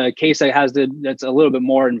there's a case that's a little bit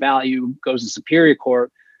more in value, goes to Superior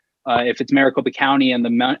Court. If it's Maricopa County and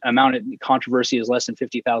the amount of controversy is less than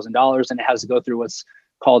 $50,000, and it has to go through what's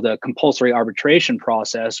called a compulsory arbitration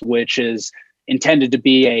process, which is intended to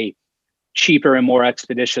be a cheaper and more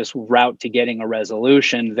expeditious route to getting a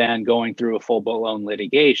resolution than going through a full-blown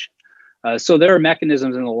litigation. So there are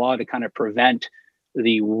mechanisms in the law to kind of prevent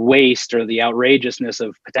the waste or the outrageousness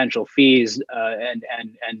of potential fees,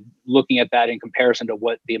 and looking at that in comparison to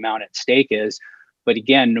what the amount at stake is. But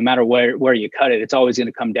again, no matter where you cut it, it's always going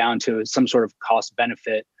to come down to some sort of cost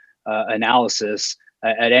benefit analysis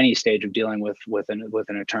at any stage of dealing with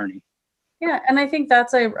an attorney. Yeah, and I think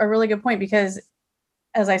that's a really good point, because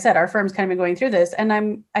as I said, our firm's kind of been going through this,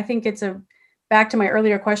 and I think it's back to my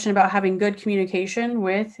earlier question about having good communication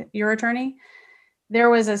with your attorney. There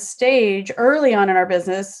was a stage early on in our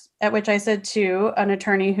business at which I said to an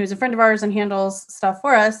attorney who's a friend of ours and handles stuff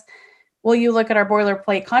for us, will you look at our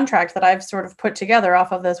boilerplate contract that I've sort of put together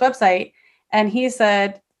off of this website? And he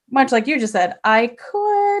said, much like you just said, I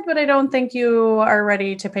could, but I don't think you are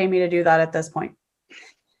ready to pay me to do that at this point.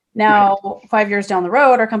 Now, 5 years down the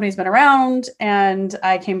road, our company's been around, and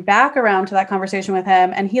I came back around to that conversation with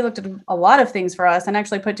him, and he looked at a lot of things for us and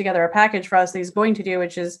actually put together a package for us that he's going to do,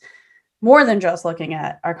 which is more than just looking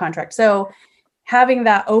at our contract. So having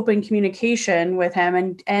that open communication with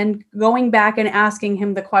him and going back and asking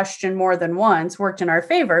him the question more than once worked in our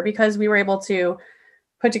favor, because we were able to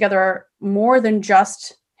put together more than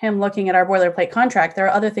just him looking at our boilerplate contract. There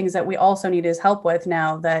are other things that we also need his help with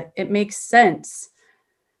now that it makes sense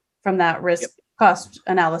from that risk cost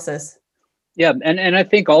analysis. Yeah. And I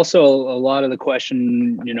think also a lot of the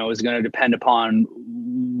question, is going to depend upon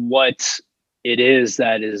what it is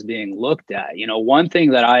that is being looked at. One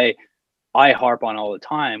thing that I harp on all the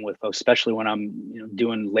time with folks, especially when I'm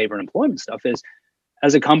doing labor and employment stuff, is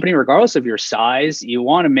as a company, regardless of your size, you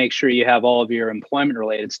want to make sure you have all of your employment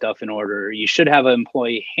related stuff in order. You should have an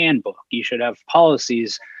employee handbook. You should have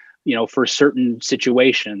policies, for certain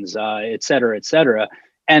situations, et cetera, et cetera.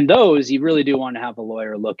 And those you really do want to have a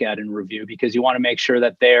lawyer look at and review, because you want to make sure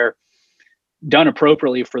that they're done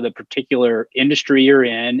appropriately for the particular industry you're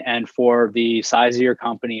in and for the size of your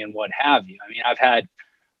company and what have you. I mean,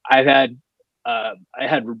 I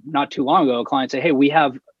had not too long ago a client say, hey, we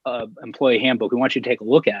have an employee handbook. We want you to take a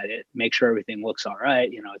look at it, make sure everything looks all right,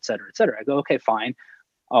 et cetera, et cetera. I go, okay, fine.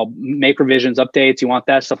 I'll make revisions, updates. You want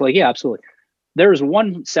that stuff? Like, yeah, absolutely. There's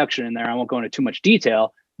one section in there, I won't go into too much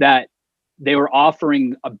detail, that they were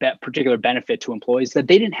offering a particular benefit to employees that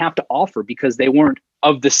they didn't have to offer because they weren't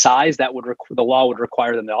of the size that the law would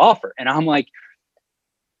require them to offer. And I'm like,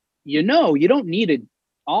 you don't need to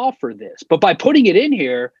offer this, but by putting it in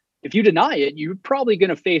here, if you deny it, you're probably going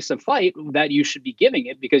to face a fight that you should be giving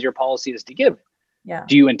it because your policy is to give it. Yeah.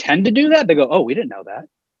 Do you intend to do that? They go, oh, we didn't know that.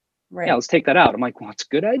 Right. Yeah, let's take that out. I'm like, well, it's a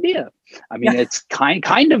good idea. I mean, it's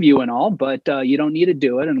kind of you and all, but you don't need to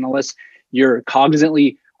do it. And unless you're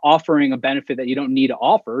cognizantly offering a benefit that you don't need to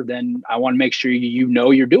offer, then I want to make sure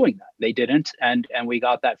you're doing that. They didn't, and we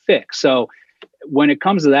got that fixed. So when it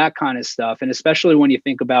comes to that kind of stuff, and especially when you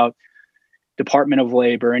think about Department of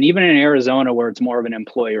Labor, and even in Arizona, where it's more of an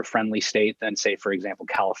employer-friendly state than, say, for example,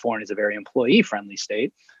 California is a very employee-friendly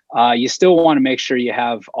state, you still want to make sure you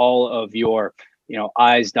have all of your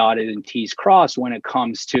I's dotted and T's crossed when it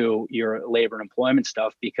comes to your labor and employment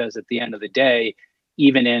stuff, because at the end of the day,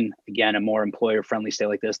 even in, again, a more employer-friendly state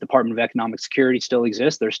like this, Department of Economic Security still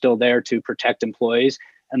exists. They're still there to protect employees.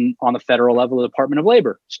 And on the federal level, the Department of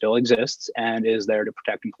Labor still exists and is there to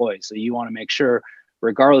protect employees. So you want to make sure,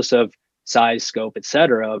 regardless of size, scope, et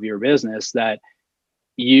cetera, of your business, that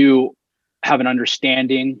you have an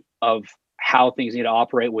understanding of how things need to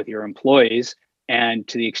operate with your employees. And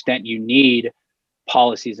to the extent you need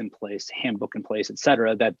policies in place, handbook in place, et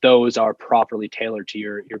cetera, that those are properly tailored to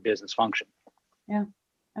your business function. Yeah,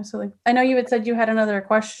 absolutely. I know you had said you had another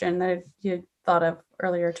question that you thought of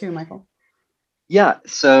earlier too, Michael. Yeah.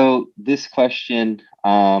 So this question,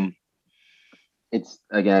 it's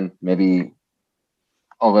again, maybe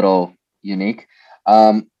a little unique.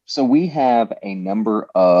 So we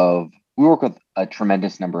work with a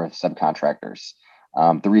tremendous number of subcontractors.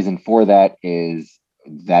 The reason for that is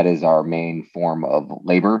our main form of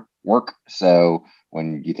labor work. So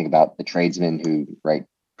when you think about the tradesmen who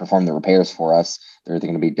perform the repairs for us, they're either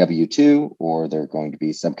going to be W-2 or they're going to be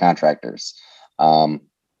subcontractors.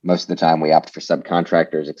 Most of the time we opt for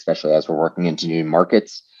subcontractors, especially as we're working into new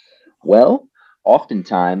markets. Well,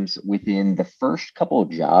 oftentimes within the first couple of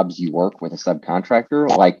jobs you work with a subcontractor,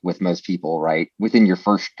 like with most people, right? Within your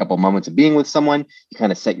first couple of moments of being with someone, you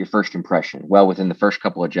kind of set your first impression. Well, within the first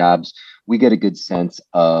couple of jobs, we get a good sense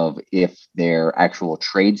of if their actual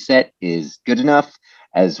trade set is good enough,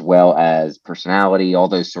 as well as personality, all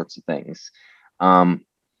those sorts of things.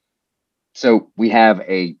 So we have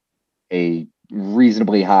a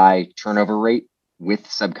reasonably high turnover rate with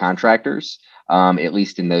subcontractors, at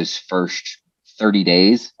least in those first 30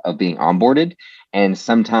 days of being onboarded. And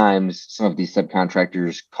sometimes some of these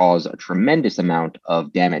subcontractors cause a tremendous amount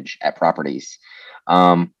of damage at properties.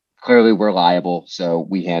 Clearly, we're liable, so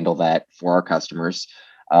we handle that for our customers.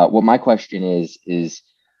 What my question is,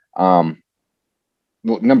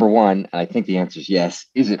 well, number one, and I think the answer is yes,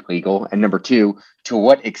 is it legal? And number two, to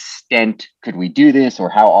what extent could we do this, or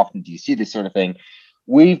how often do you see this sort of thing?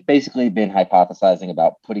 We've basically been hypothesizing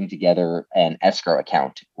about putting together an escrow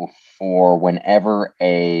account for whenever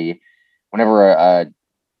either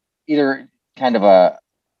kind of a,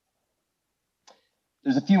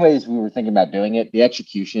 there's a few ways we were thinking about doing it. The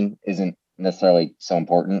execution isn't necessarily so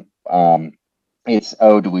important. It's,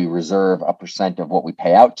 do we reserve a percent of what we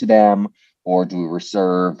pay out to them? Or do we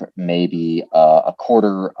reserve maybe a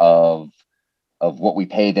quarter of what we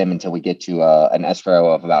pay them until we get to an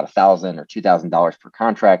escrow of about $1,000 or $2,000 per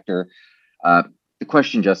contractor? The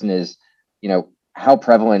question, Justin, is, how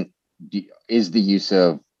prevalent is the use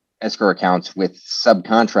of escrow accounts with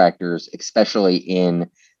subcontractors, especially in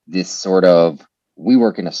this sort of, we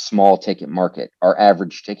work in a small ticket market. Our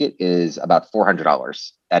average ticket is about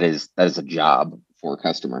 $400. That is a job for a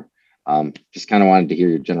customer. Just kind of wanted to hear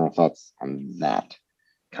your general thoughts on that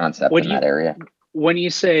concept in that area. When you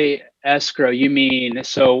say escrow, you mean,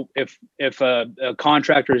 so if a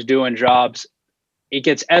contractor is doing jobs, it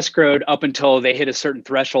gets escrowed up until they hit a certain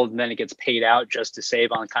threshold, and then it gets paid out just to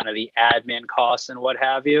save on kind of the admin costs and what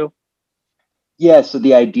have you? Yeah, so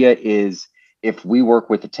the idea is, if we work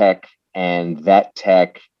with a tech and that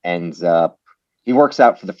tech ends up, he works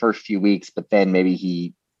out for the first few weeks, but then maybe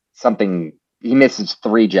he misses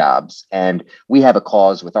 3 jobs, and we have a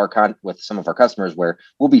clause with with some of our customers where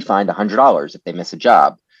we'll be fined $100 if they miss a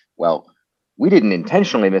job. Well, we didn't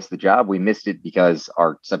intentionally miss the job. We missed it because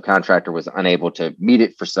our subcontractor was unable to meet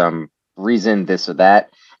it for some reason, this or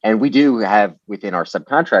that. And we do have within our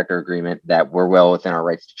subcontractor agreement that we're well within our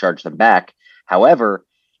rights to charge them back. However,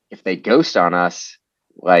 if they ghost on us,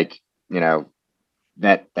 like,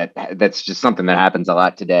 that's just something that happens a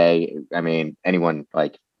lot today. I mean, any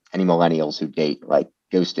millennials who date, like,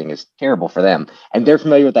 ghosting is terrible for them, and they're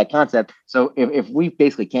familiar with that concept. So if we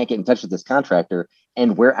basically can't get in touch with this contractor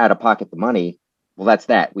and we're out of pocket the money, well, that's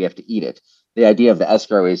that. We have to eat it. The idea of the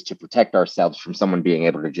escrow is to protect ourselves from someone being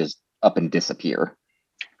able to just up and disappear.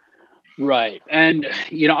 Right. And,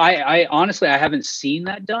 I honestly, I haven't seen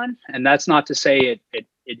that done. And that's not to say it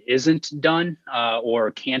isn't done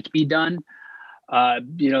or can't be done.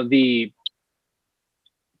 The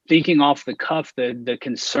thinking off the cuff, the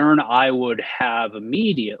concern I would have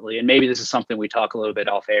immediately, and maybe this is something we talk a little bit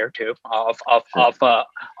off air too, off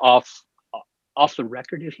the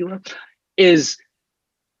record, if you will, is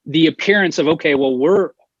the appearance of, okay, well,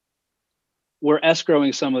 we're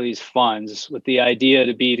escrowing some of these funds with the idea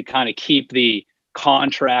to kind of keep the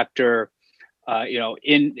contractor,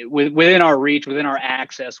 within our reach, within our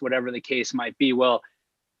access, whatever the case might be. Well,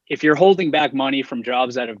 if you're holding back money from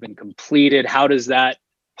jobs that have been completed, how does that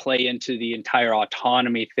play into the entire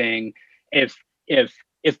autonomy thing? If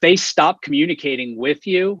they stop communicating with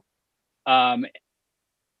you,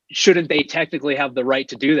 shouldn't they technically have the right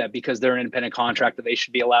to do that because they're an independent contractor? They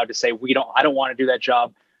should be allowed to say, I don't want to do that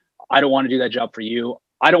job. I don't want to do that job for you.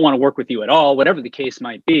 I don't want to work with you at all, whatever the case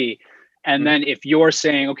might be. And then if you're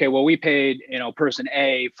saying, okay, well, we paid, person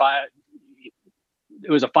A, it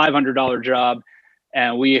was a $500 job,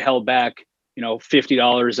 and we held back,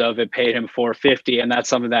 $50 of it, paid him $450, and that's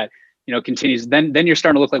something that, continues. Then you're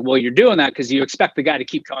starting to look like, well, you're doing that because you expect the guy to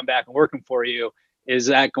keep coming back and working for you. Is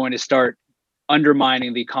that going to start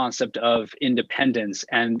undermining the concept of independence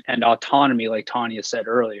and autonomy, like Tanya said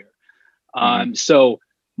earlier? So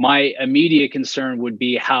my immediate concern would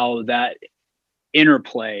be how that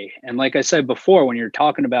interplay. And like I said before, when you're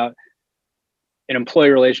talking about an employee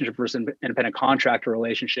relationship versus an independent contractor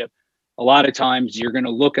relationship, a lot of times you're going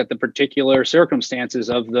to look at the particular circumstances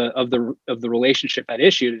of the relationship at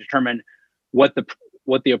issue to determine what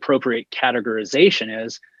the appropriate categorization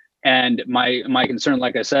is. And my concern,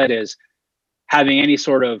 like I said, is having any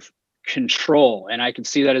sort of control, and I can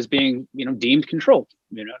see that as being, deemed control.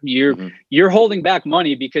 You're holding back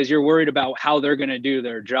money because you're worried about how they're going to do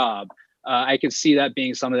their job. I could see that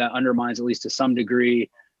being something that undermines, at least to some degree,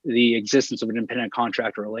 the existence of an independent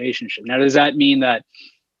contractor relationship. Now, does that mean that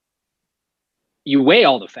you weigh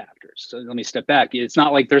all the factors? So let me step back. It's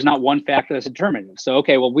not like there's not one factor that's determinative. So,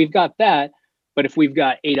 okay, well, we've got that, but if we've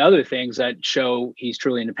got 8 other things that show he's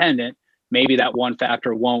truly independent, maybe that one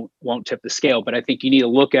factor won't tip the scale. But I think you need to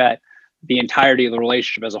look at the entirety of the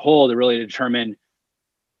relationship as a whole to really determine,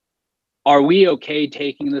 are we okay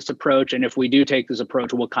taking this approach? And if we do take this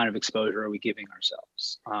approach, what kind of exposure are we giving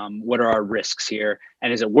ourselves? What are our risks here?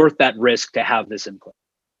 And is it worth that risk to have this in place?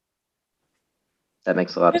 That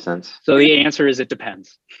makes a lot of sense. So the answer is, it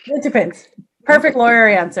depends. It depends. Perfect lawyer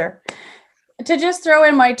answer. To just throw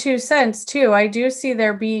in my 2 cents too, I do see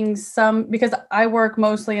there being some, because I work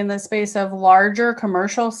mostly in the space of larger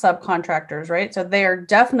commercial subcontractors, right? So they are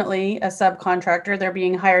definitely a subcontractor. They're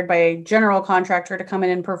being hired by a general contractor to come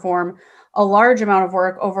in and perform a large amount of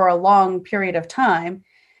work over a long period of time.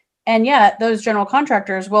 And yet those general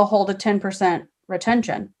contractors will hold a 10%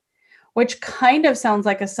 retention, which kind of sounds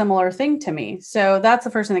like a similar thing to me. So that's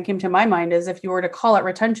the first thing that came to my mind, is if you were to call it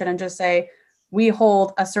retention and just say, we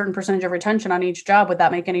hold a certain percentage of retention on each job, would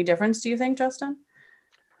that make any difference, do you think, Justin?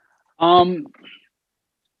 I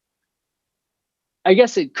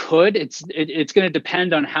guess it could. It's going to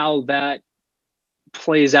depend on how that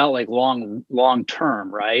plays out, like long term,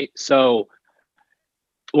 right? So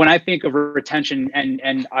when I think of retention,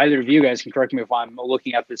 and either of you guys can correct me if I'm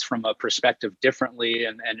looking at this from a perspective differently,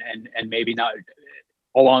 and maybe not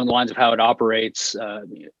along the lines of how it operates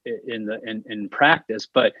in practice,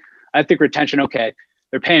 but I think retention, okay,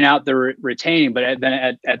 they're paying out, they're retaining, but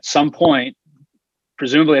then at some point,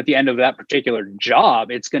 presumably at the end of that particular job,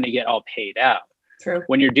 it's going to get all paid out. True.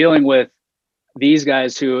 When you're dealing with these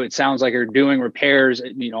guys who, it sounds like, are doing repairs,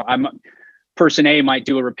 person A might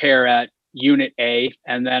do a repair at unit A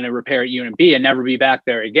and then a repair at unit B and never be back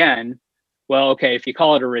there again. Well, okay, if you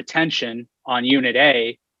call it a retention on unit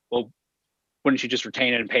A, well, wouldn't you just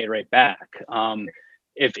retain it and pay it right back?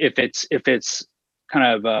 If it's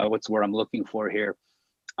kind of what's the word I'm looking for here?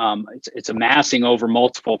 It's amassing over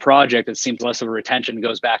multiple projects. It seems less of a retention,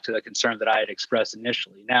 goes back to the concern that I had expressed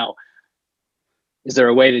initially. Now, is there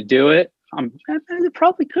a way to do it? It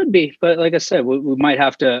probably could be, but like I said, we might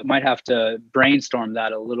have to brainstorm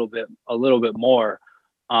that a little bit more,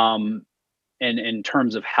 in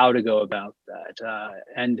terms of how to go about that.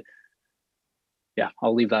 And yeah,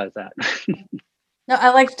 I'll leave that at that. No,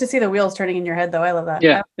 I like to see the wheels turning in your head, though. I love that.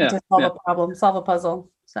 Yeah, to solve a problem, solve a puzzle.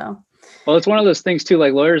 So, well, it's one of those things too.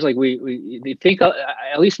 Like lawyers, like we think,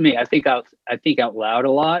 at least me, I think out loud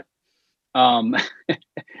a lot.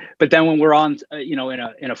 But then when we're on,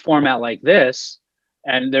 in a format like this,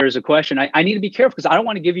 and there's a question, I need to be careful, because I don't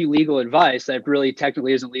want to give you legal advice that really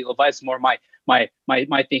technically isn't legal advice. It's more my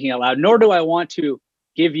thinking out loud. Nor do I want to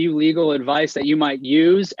give you legal advice that you might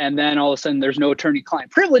use, and then all of a sudden there's no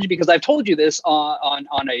attorney-client privilege because I've told you this on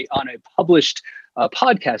a published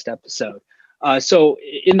podcast episode. So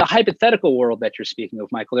in the hypothetical world that you're speaking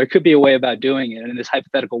of, Michael, there could be a way about doing it. And in this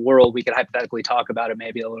hypothetical world, we could hypothetically talk about it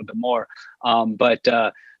maybe a little bit more. But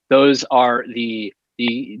those are the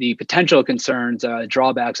potential concerns,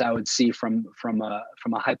 drawbacks I would see from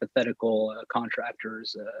a hypothetical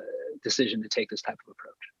contractor's decision to take this type of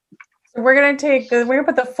approach. So we're gonna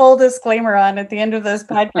put the full disclaimer on at the end of this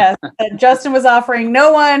podcast that Justin was offering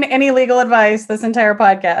no one any legal advice this entire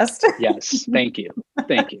podcast. Yes, thank you.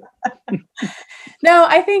 No,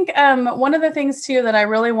 I think one of the things too that I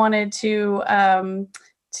really wanted to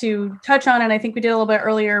touch on, and I think we did a little bit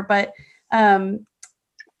earlier, but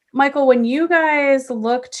Michael, when you guys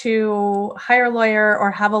look to hire a lawyer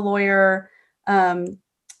or have a lawyer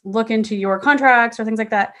look into your contracts or things like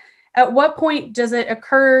that, at what point does it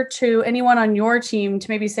occur to anyone on your team to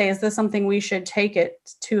maybe say, is this something we should take it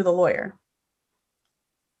to the lawyer?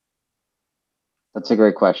 That's a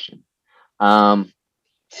great question.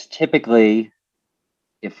 Typically,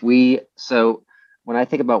 so when I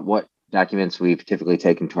think about what documents we've typically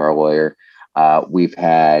taken to our lawyer, we've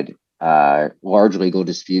had large legal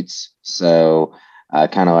disputes. So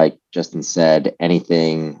kind of like Justin said,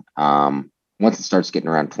 anything, once it starts getting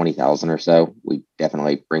around 20,000 or so, we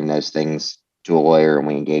definitely bring those things to a lawyer and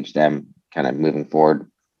we engage them kind of moving forward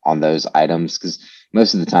on those items. Because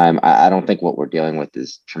most of the time, I don't think what we're dealing with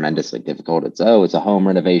is tremendously difficult. It's a home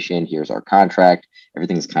renovation. Here's our contract.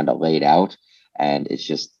 Everything's kind of laid out and it's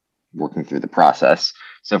just working through the process.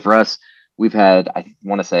 So for us, we've had, I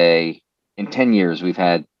want to say in 10 years, we've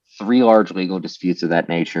had 3 large legal disputes of that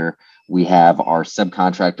nature. We have our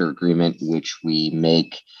subcontractor agreement, which we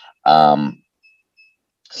make Sorry,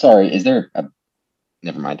 is there a,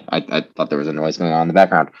 never mind. I thought there was a noise going on in the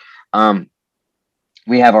background.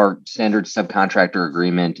 We have our standard subcontractor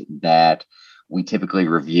agreement that we typically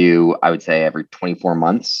review, I would say, every 24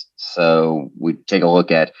 months. So we take a look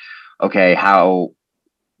at, okay, how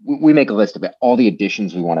we make a list of all the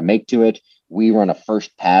additions we want to make to it. We run a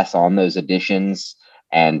first pass on those additions,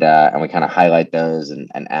 and we kind of highlight those and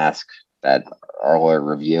ask that our lawyer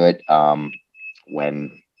review it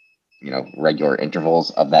when, regular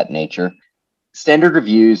intervals of that nature. Standard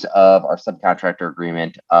reviews of our subcontractor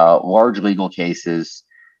agreement, large legal cases.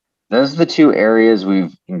 Those are the two areas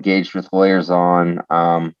we've engaged with lawyers on.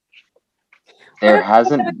 There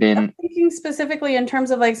hasn't been. Thinking specifically in terms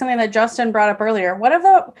of like something that Justin brought up earlier. What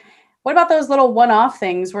about those little one-off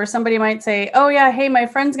things where somebody might say, "Oh yeah, hey, my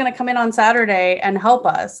friend's going to come in on Saturday and help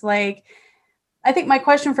us." Like, I think my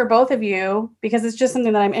question for both of you, because it's just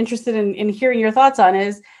something that I'm interested in hearing your thoughts on,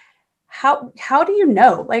 is how do you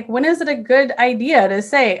know? Like, when is it a good idea to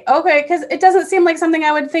say, okay, because it doesn't seem like something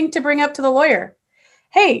I would think to bring up to the lawyer.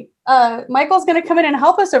 Hey, Michael's going to come in and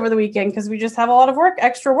help us over the weekend because we just have a lot of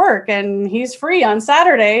extra work, and he's free on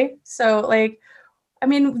Saturday. So like, I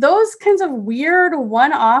mean, those kinds of weird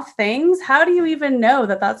one-off things, how do you even know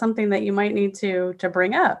that that's something that you might need to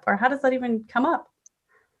bring up, or how does that even come up?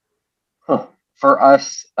 For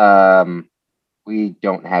us, we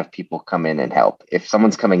don't have people come in and help. If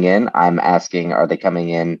someone's coming in, I'm asking, are they coming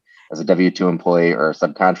in as a W-2 employee or a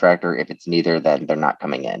subcontractor? If it's neither, then they're not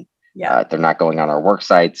coming in. Yeah. They're not going on our work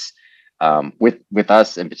sites. With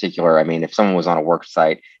us in particular, I mean, if someone was on a work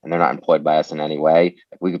site and they're not employed by us in any way,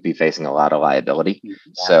 we could be facing a lot of liability. Yeah.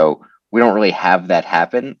 So we don't really have that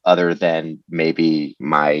happen, other than maybe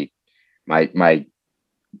my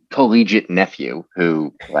collegiate nephew,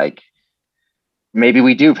 who, like, maybe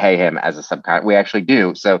we do pay him as a subcontractor. We actually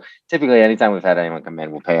do. So typically, anytime we've had anyone come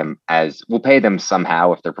in, we'll pay them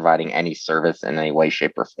somehow if they're providing any service in any way,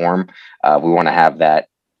 shape, or form. We want to have that.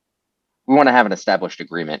 We want to have an established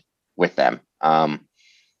agreement with them.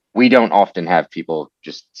 We don't often have people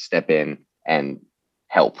just step in and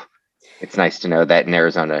help. It's nice to know that in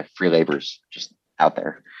Arizona, free labor's just out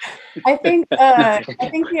there. I think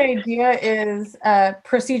the idea is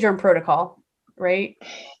procedure and protocol, right?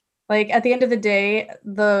 Like, at the end of the day,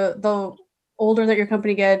 the older that your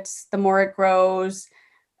company gets, the more it grows,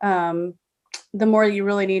 the more you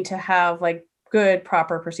really need to have like good,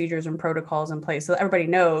 proper procedures and protocols in place so that everybody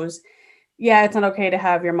knows, yeah, it's not okay to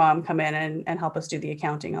have your mom come in and help us do the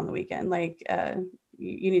accounting on the weekend. Like,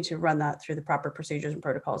 you need to run that through the proper procedures and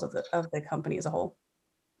protocols of the company as a whole.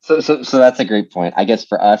 So that's a great point. I guess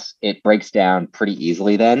for us, it breaks down pretty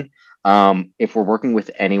easily then. If we're working with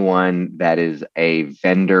anyone that is a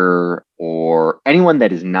vendor or anyone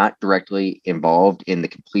that is not directly involved in the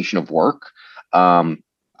completion of work,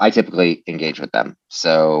 I typically engage with them.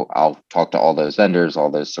 So I'll talk to all those vendors, all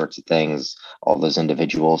those sorts of things, all those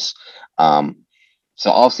individuals. So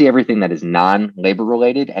I'll see everything that is non-labor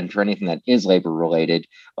related, and for anything that is labor related,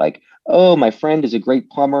 like, oh, my friend is a great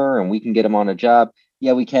plumber and we can get him on a job.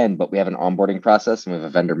 Yeah, we can, but we have an onboarding process and we have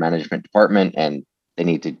a vendor management department, and they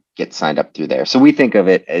need to get signed up through there. So we think of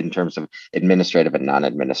it in terms of administrative and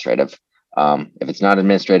non-administrative. If it's not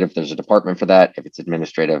administrative, there's a department for that. If it's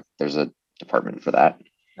administrative, there's a department for that.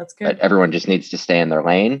 That's good. But everyone just needs to stay in their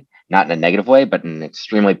lane, not in a negative way, but in an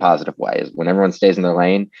extremely positive way. Is when everyone stays in their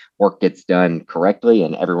lane, work gets done correctly,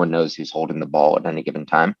 and everyone knows who's holding the ball at any given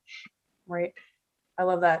time. Right. I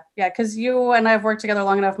love that. Yeah, because you and I have worked together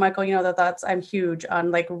long enough, Michael. You know I'm huge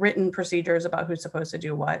on like written procedures about who's supposed to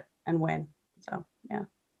do what and when. So yeah,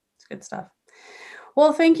 it's good stuff.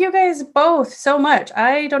 Well, thank you guys both so much.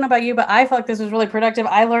 I don't know about you, but I felt like this was really productive.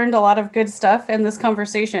 I learned a lot of good stuff in this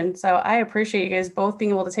conversation. So I appreciate you guys both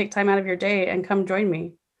being able to take time out of your day and come join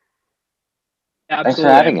me. Absolutely. Thanks for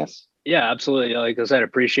having us. Yeah, absolutely. Like I said,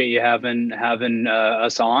 appreciate you having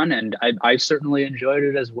us on, and I certainly enjoyed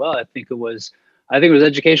it as well. I think it was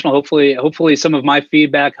educational. Hopefully some of my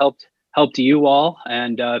feedback helped you all.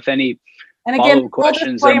 And if any follow-up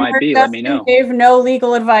questions there might be, let me know. Gave no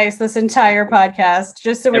legal advice this entire podcast,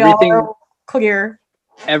 just so we all are clear.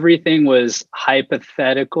 Everything was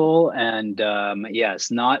hypothetical, and yes,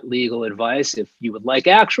 not legal advice. If you would like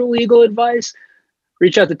actual legal advice,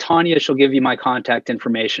 reach out to Tanya. She'll give you my contact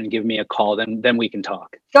information. Give me a call. Then we can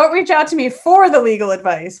talk. Don't reach out to me for the legal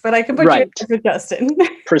advice, but I can put you in touch with Justin.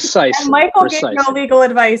 Precisely. And Michael gave no legal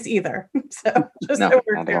advice either. So just so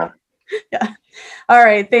we're clear. Yeah. All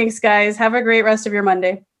right. Thanks, guys. Have a great rest of your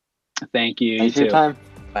Monday. Thank you. Thanks for your time.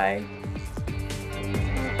 Bye.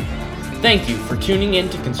 Thank you for tuning in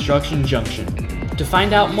to Construction Junction. To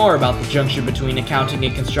find out more about the junction between accounting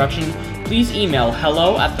and construction, please email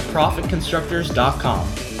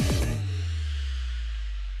hello@theprofitconstructors.com.